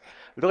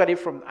 Look at it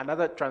from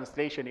another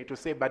translation. It will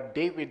say, but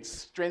David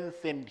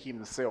strengthened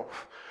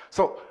himself.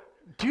 So,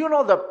 do you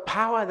know the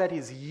power that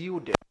is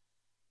yielded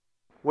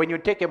when you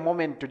take a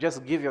moment to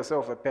just give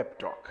yourself a pep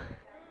talk?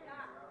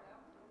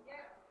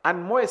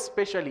 And more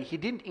especially, he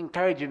didn't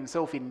encourage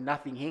himself in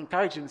nothing. He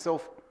encouraged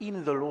himself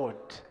in the Lord.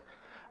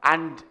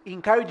 And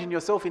encouraging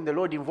yourself in the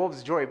Lord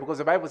involves joy, because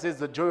the Bible says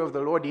the joy of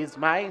the Lord is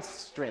my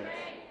strength.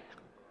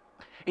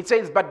 It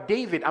says, but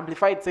David,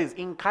 Amplified says,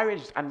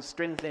 encouraged and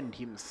strengthened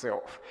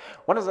himself.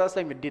 When was the last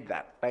time you did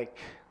that? Like,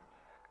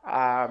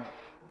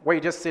 where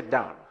you just sit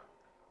down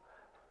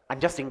and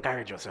just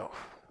encourage yourself.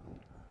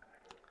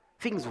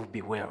 Things will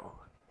be well.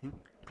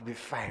 It will be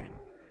fine.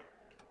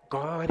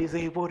 God is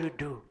able to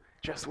do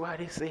just what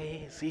he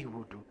says he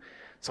will do.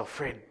 So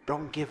Fred,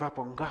 don't give up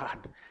on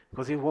God,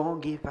 because he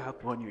won't give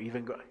up on you.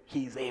 Even God,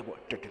 he's able.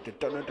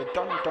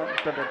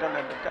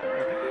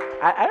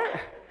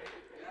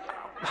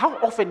 How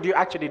often do you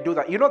actually do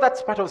that? You know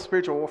that's part of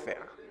spiritual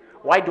warfare.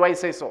 Why do I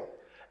say so?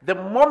 The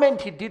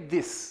moment he did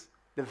this,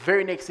 the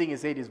very next thing he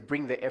said is,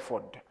 bring the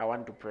ephod. I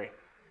want to pray.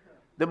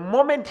 The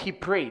moment he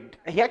prayed,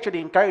 he actually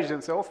encouraged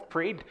himself,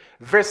 prayed.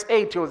 Verse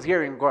 8, he was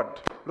hearing God.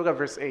 Look at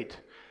verse 8.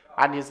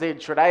 And he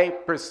said, should I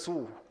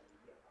pursue?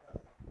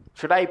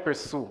 Should I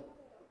pursue?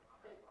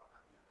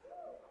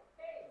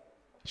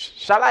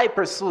 Shall I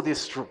pursue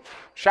this troop?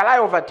 Shall I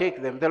overtake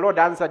them? The Lord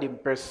answered him,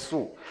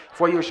 pursue,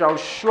 for you shall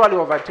surely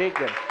overtake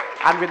them,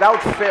 and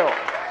without fail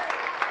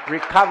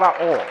recover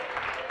all.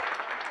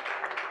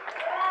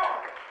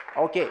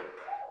 Okay.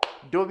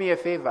 Do me a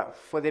favor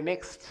for the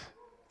next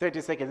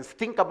 30 seconds.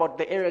 Think about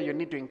the area you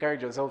need to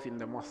encourage yourself in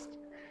the most.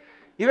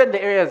 Even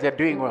the areas you're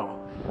doing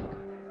well.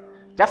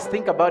 Just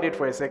think about it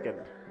for a second.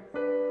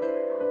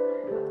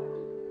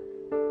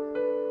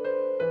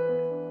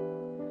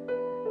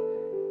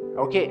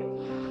 Okay.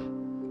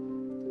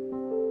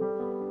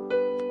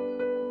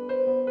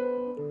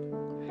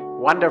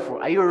 Wonderful.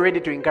 Are you ready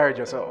to encourage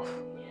yourself?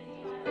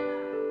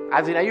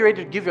 As in, are you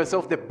ready to give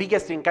yourself the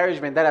biggest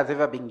encouragement that has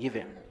ever been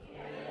given?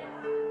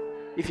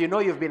 If you know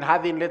you've been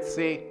having, let's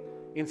say,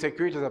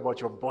 insecurities about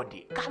your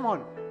body, come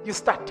on, you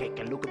start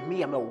taking a look at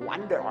me. I'm a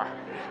wanderer.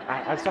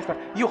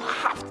 You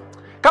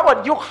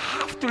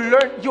have to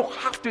learn. You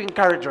have to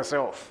encourage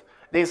yourself.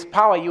 There's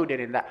power yielded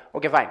in that.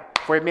 Okay, fine.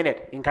 For a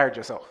minute, encourage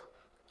yourself.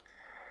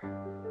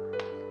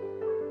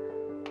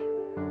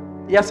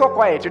 You're so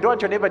quiet. You don't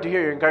want your neighbor to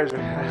hear your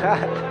encouragement.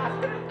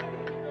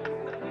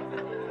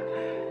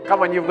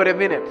 Come on, you've got a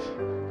minute.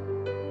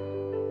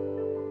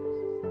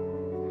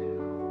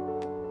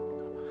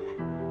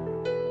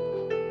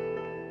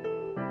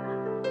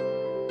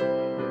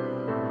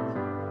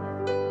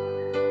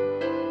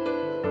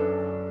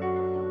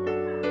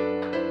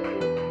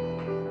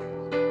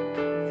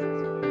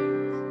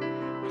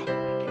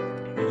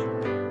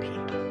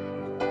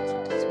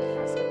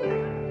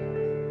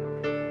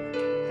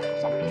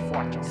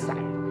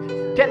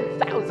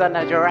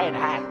 At your right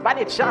hand, but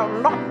it shall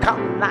not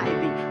come nigh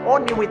thee.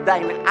 Only with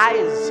thine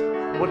eyes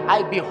will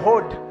I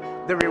behold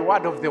the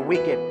reward of the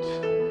wicked.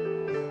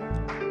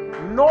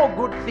 No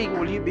good thing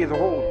will you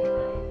behold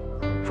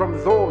from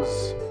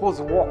those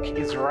whose walk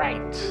is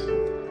right.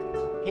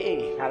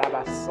 Hey, how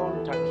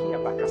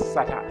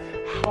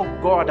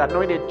God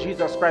anointed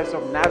Jesus Christ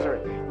of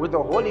Nazareth with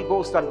the Holy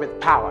Ghost and with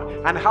power,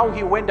 and how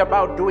he went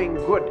about doing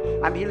good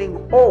and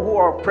healing all who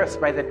are oppressed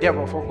by the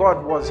devil, for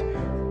God was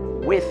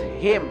with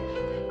him.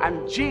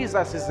 And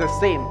Jesus is the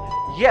same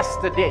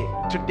yesterday,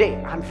 today,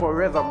 and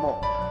forevermore.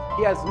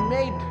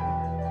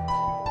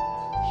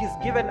 He's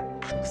given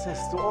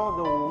access to all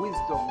the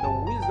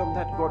wisdom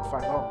that God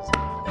fathoms.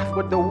 I've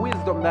got the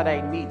wisdom that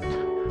I need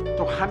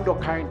to handle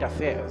current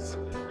affairs.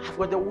 I've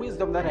got the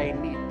wisdom that I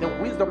need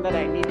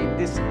in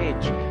this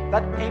age.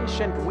 That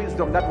ancient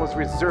wisdom that was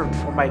reserved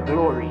for my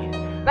glory.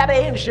 That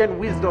ancient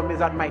wisdom is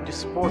at my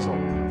disposal.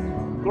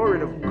 Glory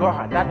to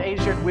God. That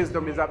ancient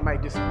wisdom is at my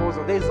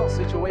disposal. There's no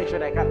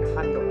situation I can't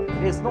handle.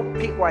 There's no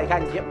people I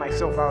can't get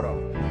myself out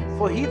of.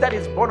 For he that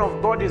is born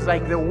of God is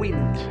like the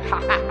wind.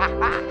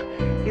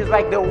 He's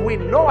like the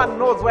wind. No one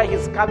knows where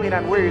he's coming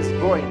and where he's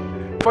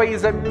going. For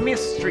he's a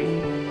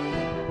mystery.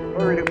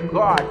 Glory to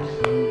God.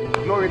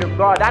 Glory to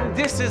God. And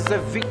this is the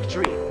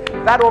victory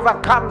that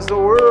overcomes the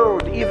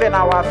world, even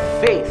our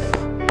faith.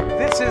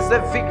 This is the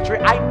victory.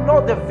 I know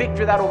the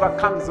victory that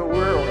overcomes the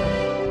world.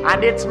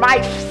 And it's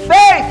my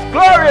faith.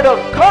 Glory to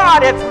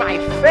God. It's my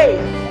faith.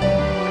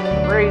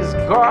 Praise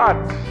God.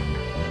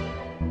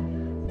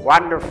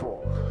 Wonderful.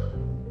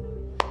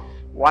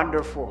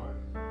 Wonderful.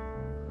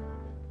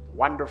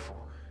 Wonderful.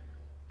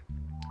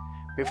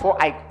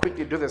 Before I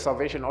quickly do the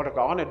salvation altar,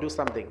 I want to do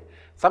something.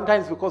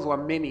 Sometimes because we're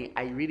many,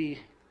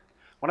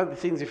 one of the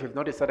things, if you've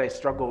noticed, that I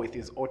struggle with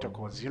is altar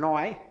calls. You know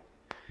why?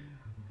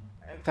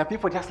 Some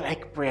people just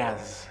like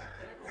prayers.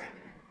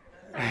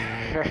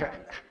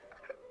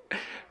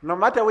 No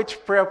matter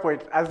which prayer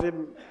point, as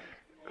in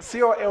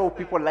COL,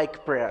 people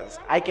like prayers.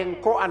 I can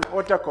call an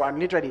altar call and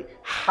literally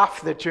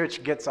half the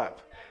church gets up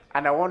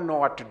and I won't know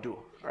what to do,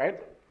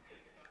 right?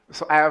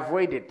 So I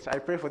avoid it. I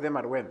pray for them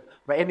at when.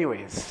 But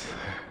anyways,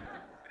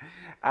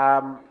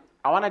 I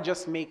want to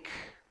just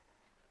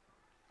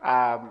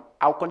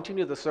I'll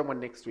continue the sermon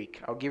next week.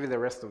 I'll give you the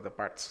rest of the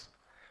parts.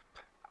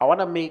 I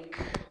want to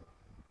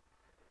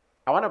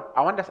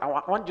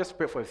just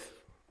pray for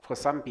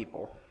some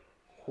people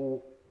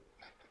who,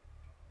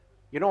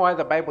 you know why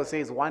the Bible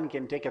says one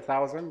can take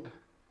 1,000,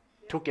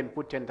 two can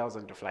put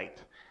 10,000 to flight.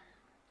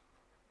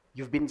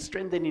 You've been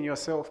strengthening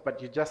yourself, but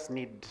you just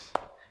need,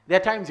 there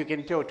are times you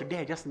can tell, today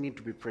I just need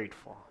to be prayed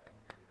for.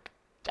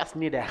 Just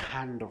need a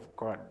hand of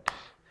God.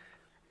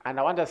 And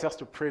I want us just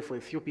to pray for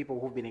a few people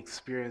who've been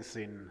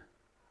experiencing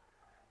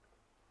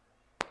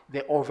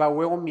the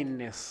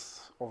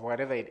overwhelmingness of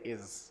whatever it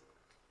is.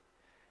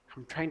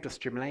 I'm trying to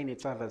streamline it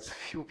to have as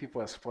few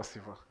people as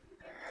possible.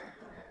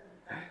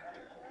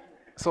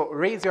 So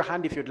raise your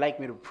hand if you'd like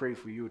me to pray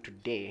for you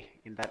today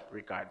in that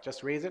regard.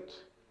 Just raise it.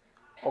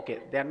 Okay,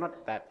 they're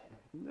not that.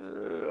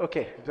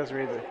 Okay, just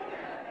raise it.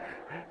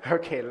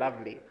 Okay,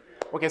 lovely.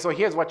 Okay, so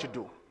here's what you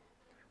do.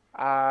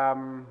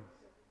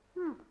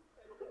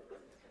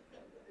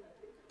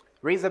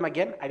 Raise them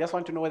again. I just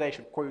want to know whether I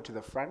should call you to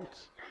the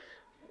front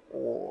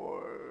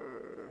or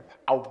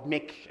I'll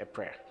make a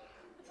prayer.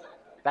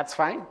 That's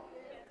fine?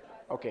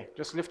 Okay,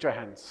 just lift your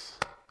hands.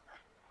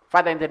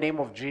 Father, in the name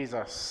of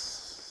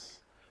Jesus,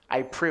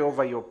 I pray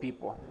over your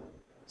people.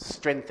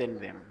 Strengthen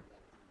them.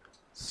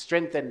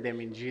 Strengthen them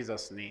in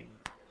Jesus' name.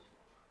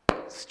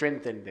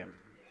 Strengthen them.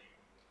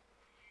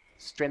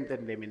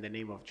 Strengthen them in the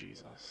name of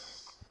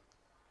Jesus.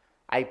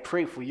 I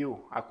pray for you,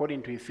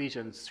 according to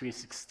Ephesians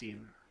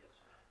 3:16,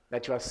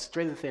 that you are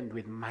strengthened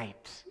with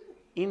might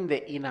in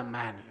the inner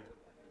man.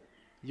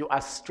 You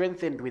are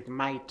strengthened with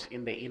might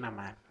in the inner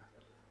man.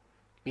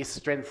 Be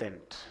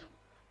strengthened.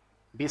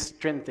 Be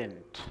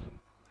strengthened.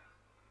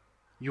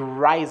 You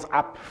rise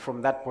up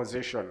from that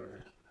position.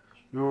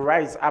 You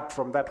rise up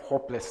from that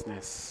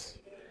hopelessness.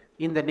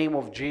 In the name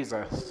of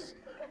Jesus.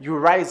 You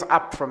rise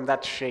up from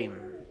that shame.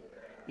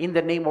 In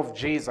the name of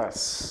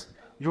Jesus.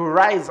 You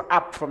rise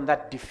up from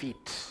that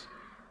defeat.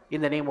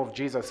 In the name of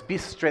Jesus. Be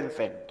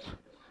strengthened.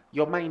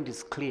 Your mind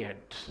is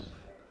cleared.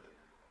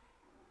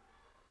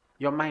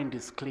 Your mind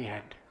is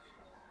cleared.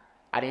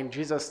 And in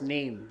Jesus'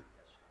 name,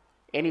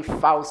 any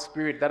foul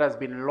spirit that has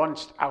been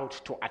launched out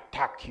to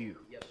attack you,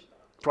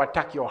 to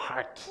attack your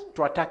heart,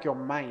 to attack your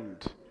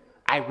mind,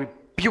 I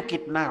rebuke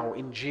it now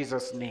in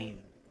Jesus' name.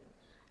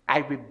 I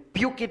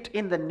rebuke it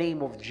in the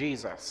name of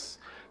Jesus.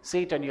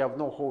 Satan, you have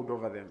no hold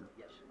over them.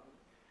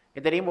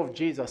 In the name of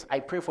Jesus, I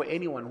pray for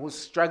anyone who's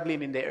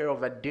struggling in the area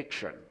of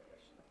addiction.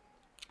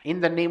 In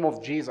the name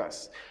of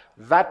Jesus,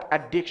 that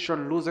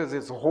addiction loses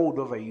its hold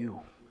over you.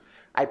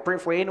 I pray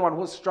for anyone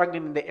who's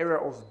struggling in the area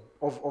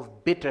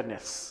of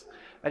bitterness.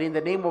 And in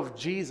the name of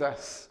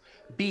Jesus,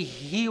 be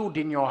healed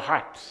in your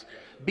heart.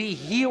 Be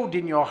healed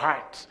in your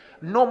heart.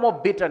 No more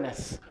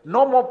bitterness.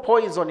 No more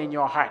poison in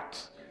your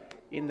heart.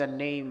 In the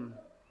name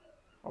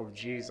of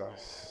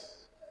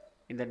Jesus.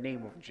 In the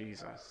name of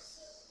Jesus.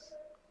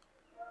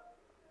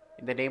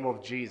 In the name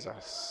of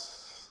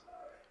Jesus.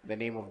 In the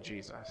name of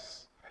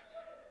Jesus.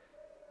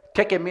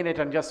 Take a minute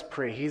and just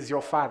pray. He's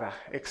your Father.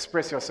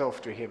 Express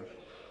yourself to him.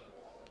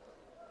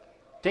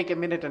 Take a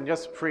minute and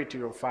just pray to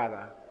your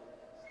Father.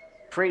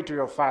 Pray to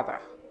your Father.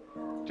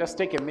 Just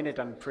take a minute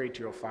and pray to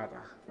your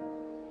Father.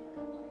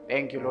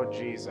 Thank you, Lord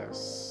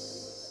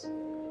Jesus.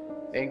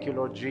 Thank you,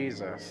 Lord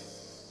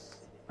Jesus.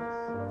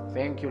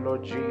 Thank you,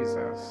 Lord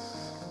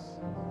Jesus.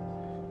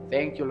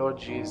 Thank you, Lord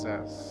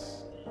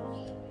Jesus.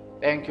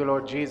 Thank you,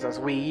 Lord Jesus.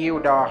 We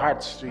yield our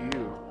hearts to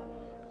you.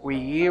 We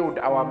yield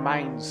our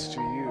minds to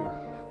you.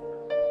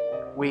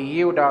 We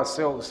yield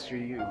ourselves to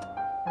you.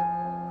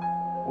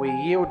 We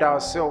yield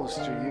ourselves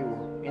to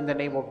you in the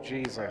name of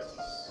Jesus.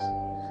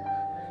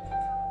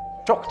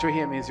 Talk to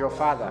him. He's your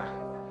Father.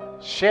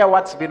 Share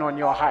what's been on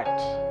your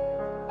heart.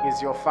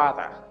 He's your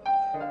Father.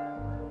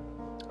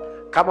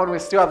 Come on, we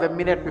still have a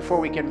minute before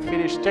we can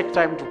finish. Take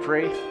time to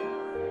pray.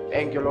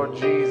 Thank you, Lord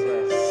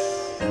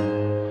Jesus.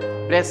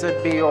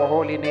 Blessed be your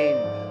holy name.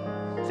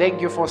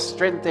 Thank you for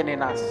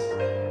strengthening us.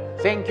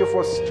 Thank you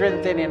for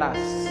strengthening us.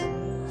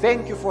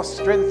 Thank you for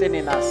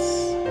strengthening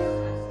us.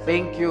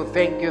 Thank you,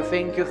 thank you,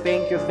 thank you,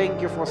 thank you,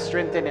 thank you for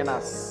strengthening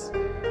us.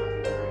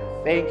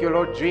 Thank you,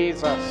 Lord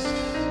Jesus.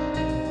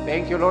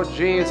 Thank you, Lord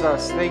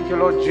Jesus. Thank you,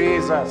 Lord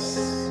Jesus.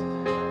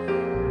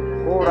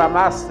 Ora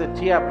maste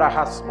tia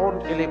brahas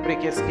ont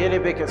elebrekes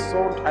gelebeke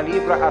sont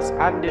alibra as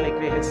andele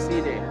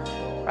greheside.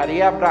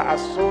 Ariabra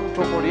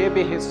asunto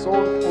korebe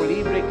hesont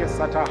olibreke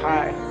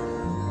satahai.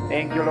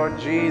 Thank you, Lord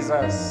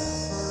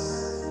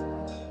Jesus.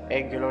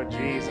 Thank you, Lord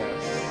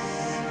Jesus.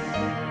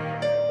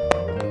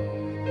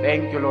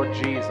 Thank you, Lord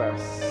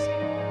Jesus.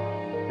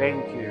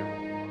 Thank you.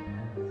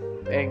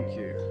 Thank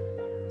you.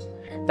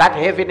 That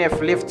heaviness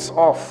lifts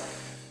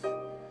off.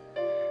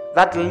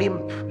 That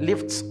limp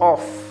lifts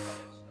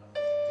off.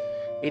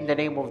 In the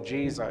name of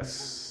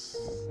Jesus.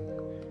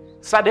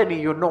 Suddenly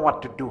you know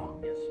what to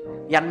do.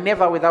 You're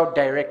never without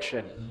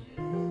direction.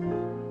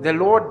 The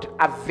Lord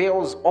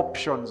avails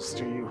options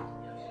to you.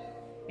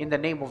 In the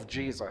name of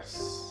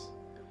Jesus.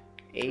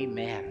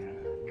 Amen.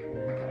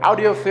 How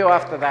do you feel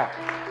after that?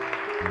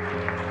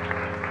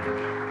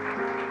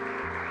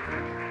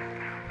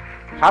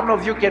 How many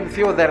of you can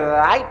feel the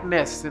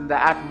lightness in the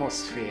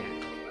atmosphere?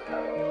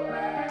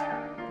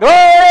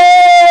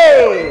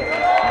 Hey!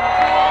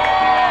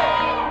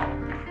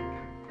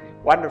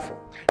 Wonderful.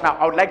 Now,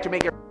 I would like to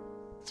make a...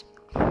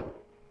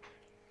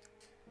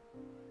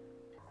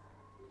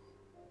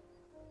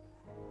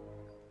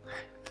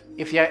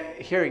 If you're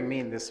hearing me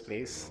in this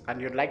place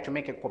and you'd like to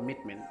make a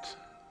commitment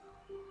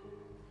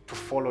to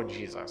follow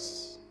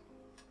Jesus,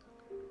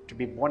 to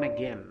be born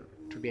again,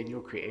 to be a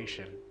new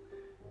creation,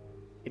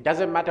 it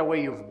doesn't matter where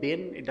you've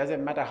been. It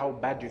doesn't matter how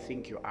bad you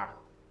think you are.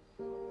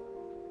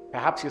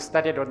 Perhaps you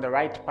started on the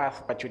right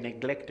path, but you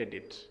neglected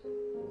it.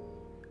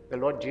 The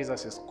Lord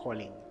Jesus is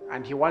calling,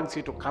 and he wants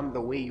you to come the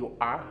way you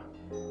are,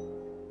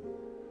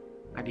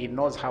 and he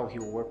knows how he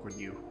will work with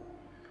you.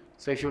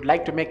 So if you'd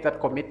like to make that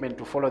commitment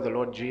to follow the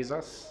Lord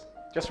Jesus,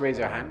 just raise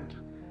your hand.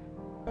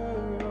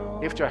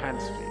 Lift your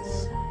hands,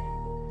 please.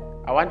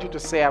 I want you to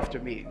say after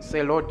me.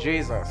 Say, Lord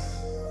Jesus,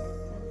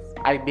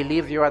 I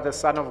believe you are the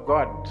Son of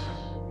God.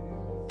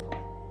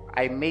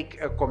 I make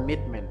a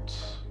commitment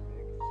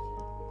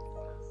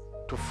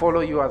to follow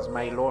you as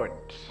my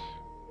Lord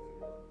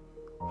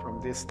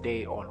from this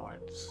day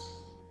onwards.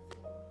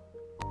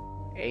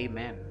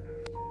 Amen.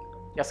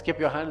 Just keep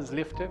your hands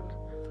lifted.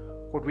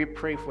 Could we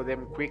pray for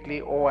them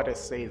quickly? Oh, what a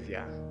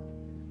Savior.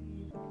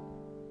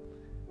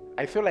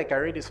 I feel like I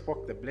already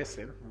spoke the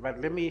blessing, but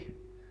let me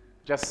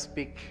just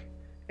speak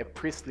a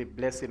priestly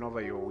blessing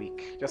over your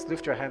week. Just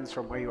lift your hands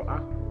from where you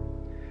are.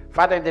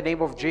 Father, in the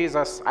name of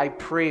Jesus, I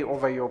pray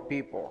over your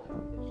people.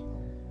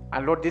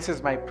 And Lord, this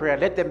is my prayer.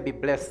 Let them be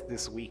blessed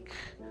this week.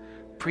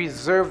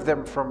 Preserve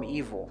them from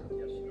evil.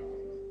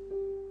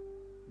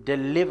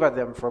 Deliver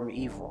them from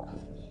evil.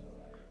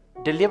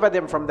 Deliver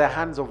them from the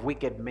hands of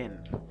wicked men.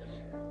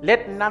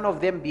 Let none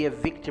of them be a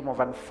victim of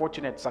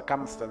unfortunate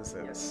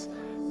circumstances.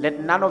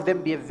 Let none of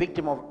them be a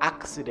victim of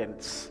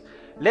accidents.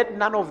 Let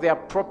none of their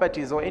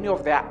properties or any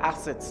of their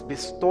assets be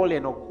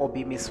stolen or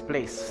be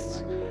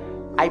misplaced.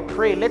 I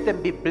pray, let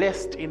them be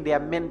blessed in their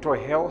mental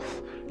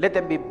health. Let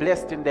them be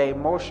blessed in their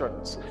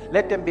emotions.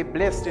 Let them be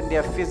blessed in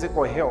their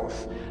physical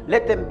health.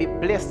 Let them be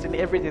blessed in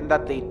everything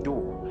that they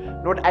do.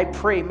 Lord, I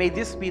pray, may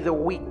this be the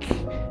week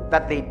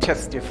that they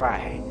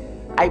testify.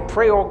 I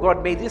pray, oh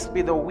God, may this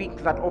be the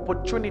week that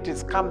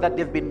opportunities come that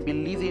they've been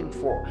believing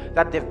for,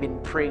 that they've been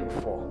praying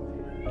for.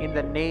 In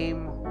the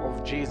name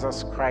of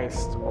Jesus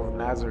Christ of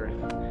Nazareth.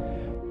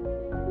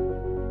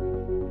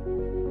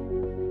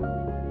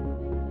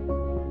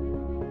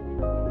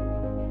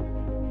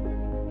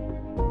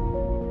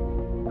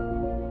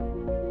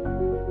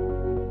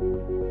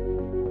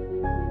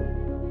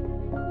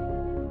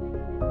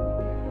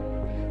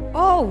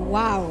 Oh,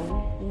 wow.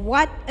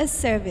 What a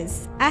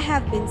service. I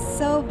have been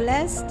so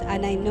blessed,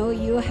 and I know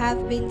you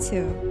have been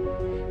too.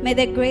 May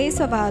the grace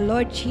of our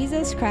Lord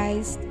Jesus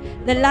Christ,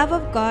 the love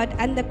of God,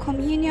 and the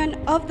communion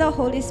of the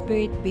Holy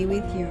Spirit be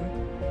with you.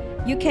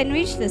 You can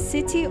reach the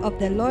City of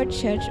the Lord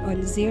Church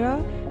on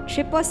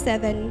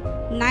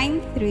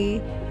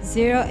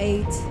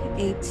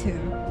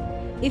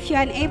 077730882. If you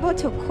are unable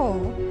to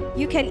call,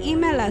 you can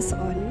email us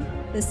on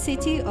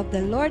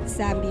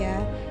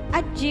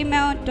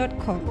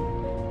thecityoftheLordZambia@gmail.com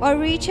or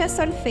reach us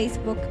on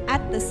Facebook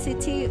at the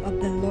City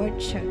of the Lord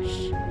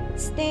Church.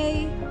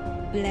 Stay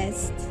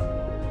blessed.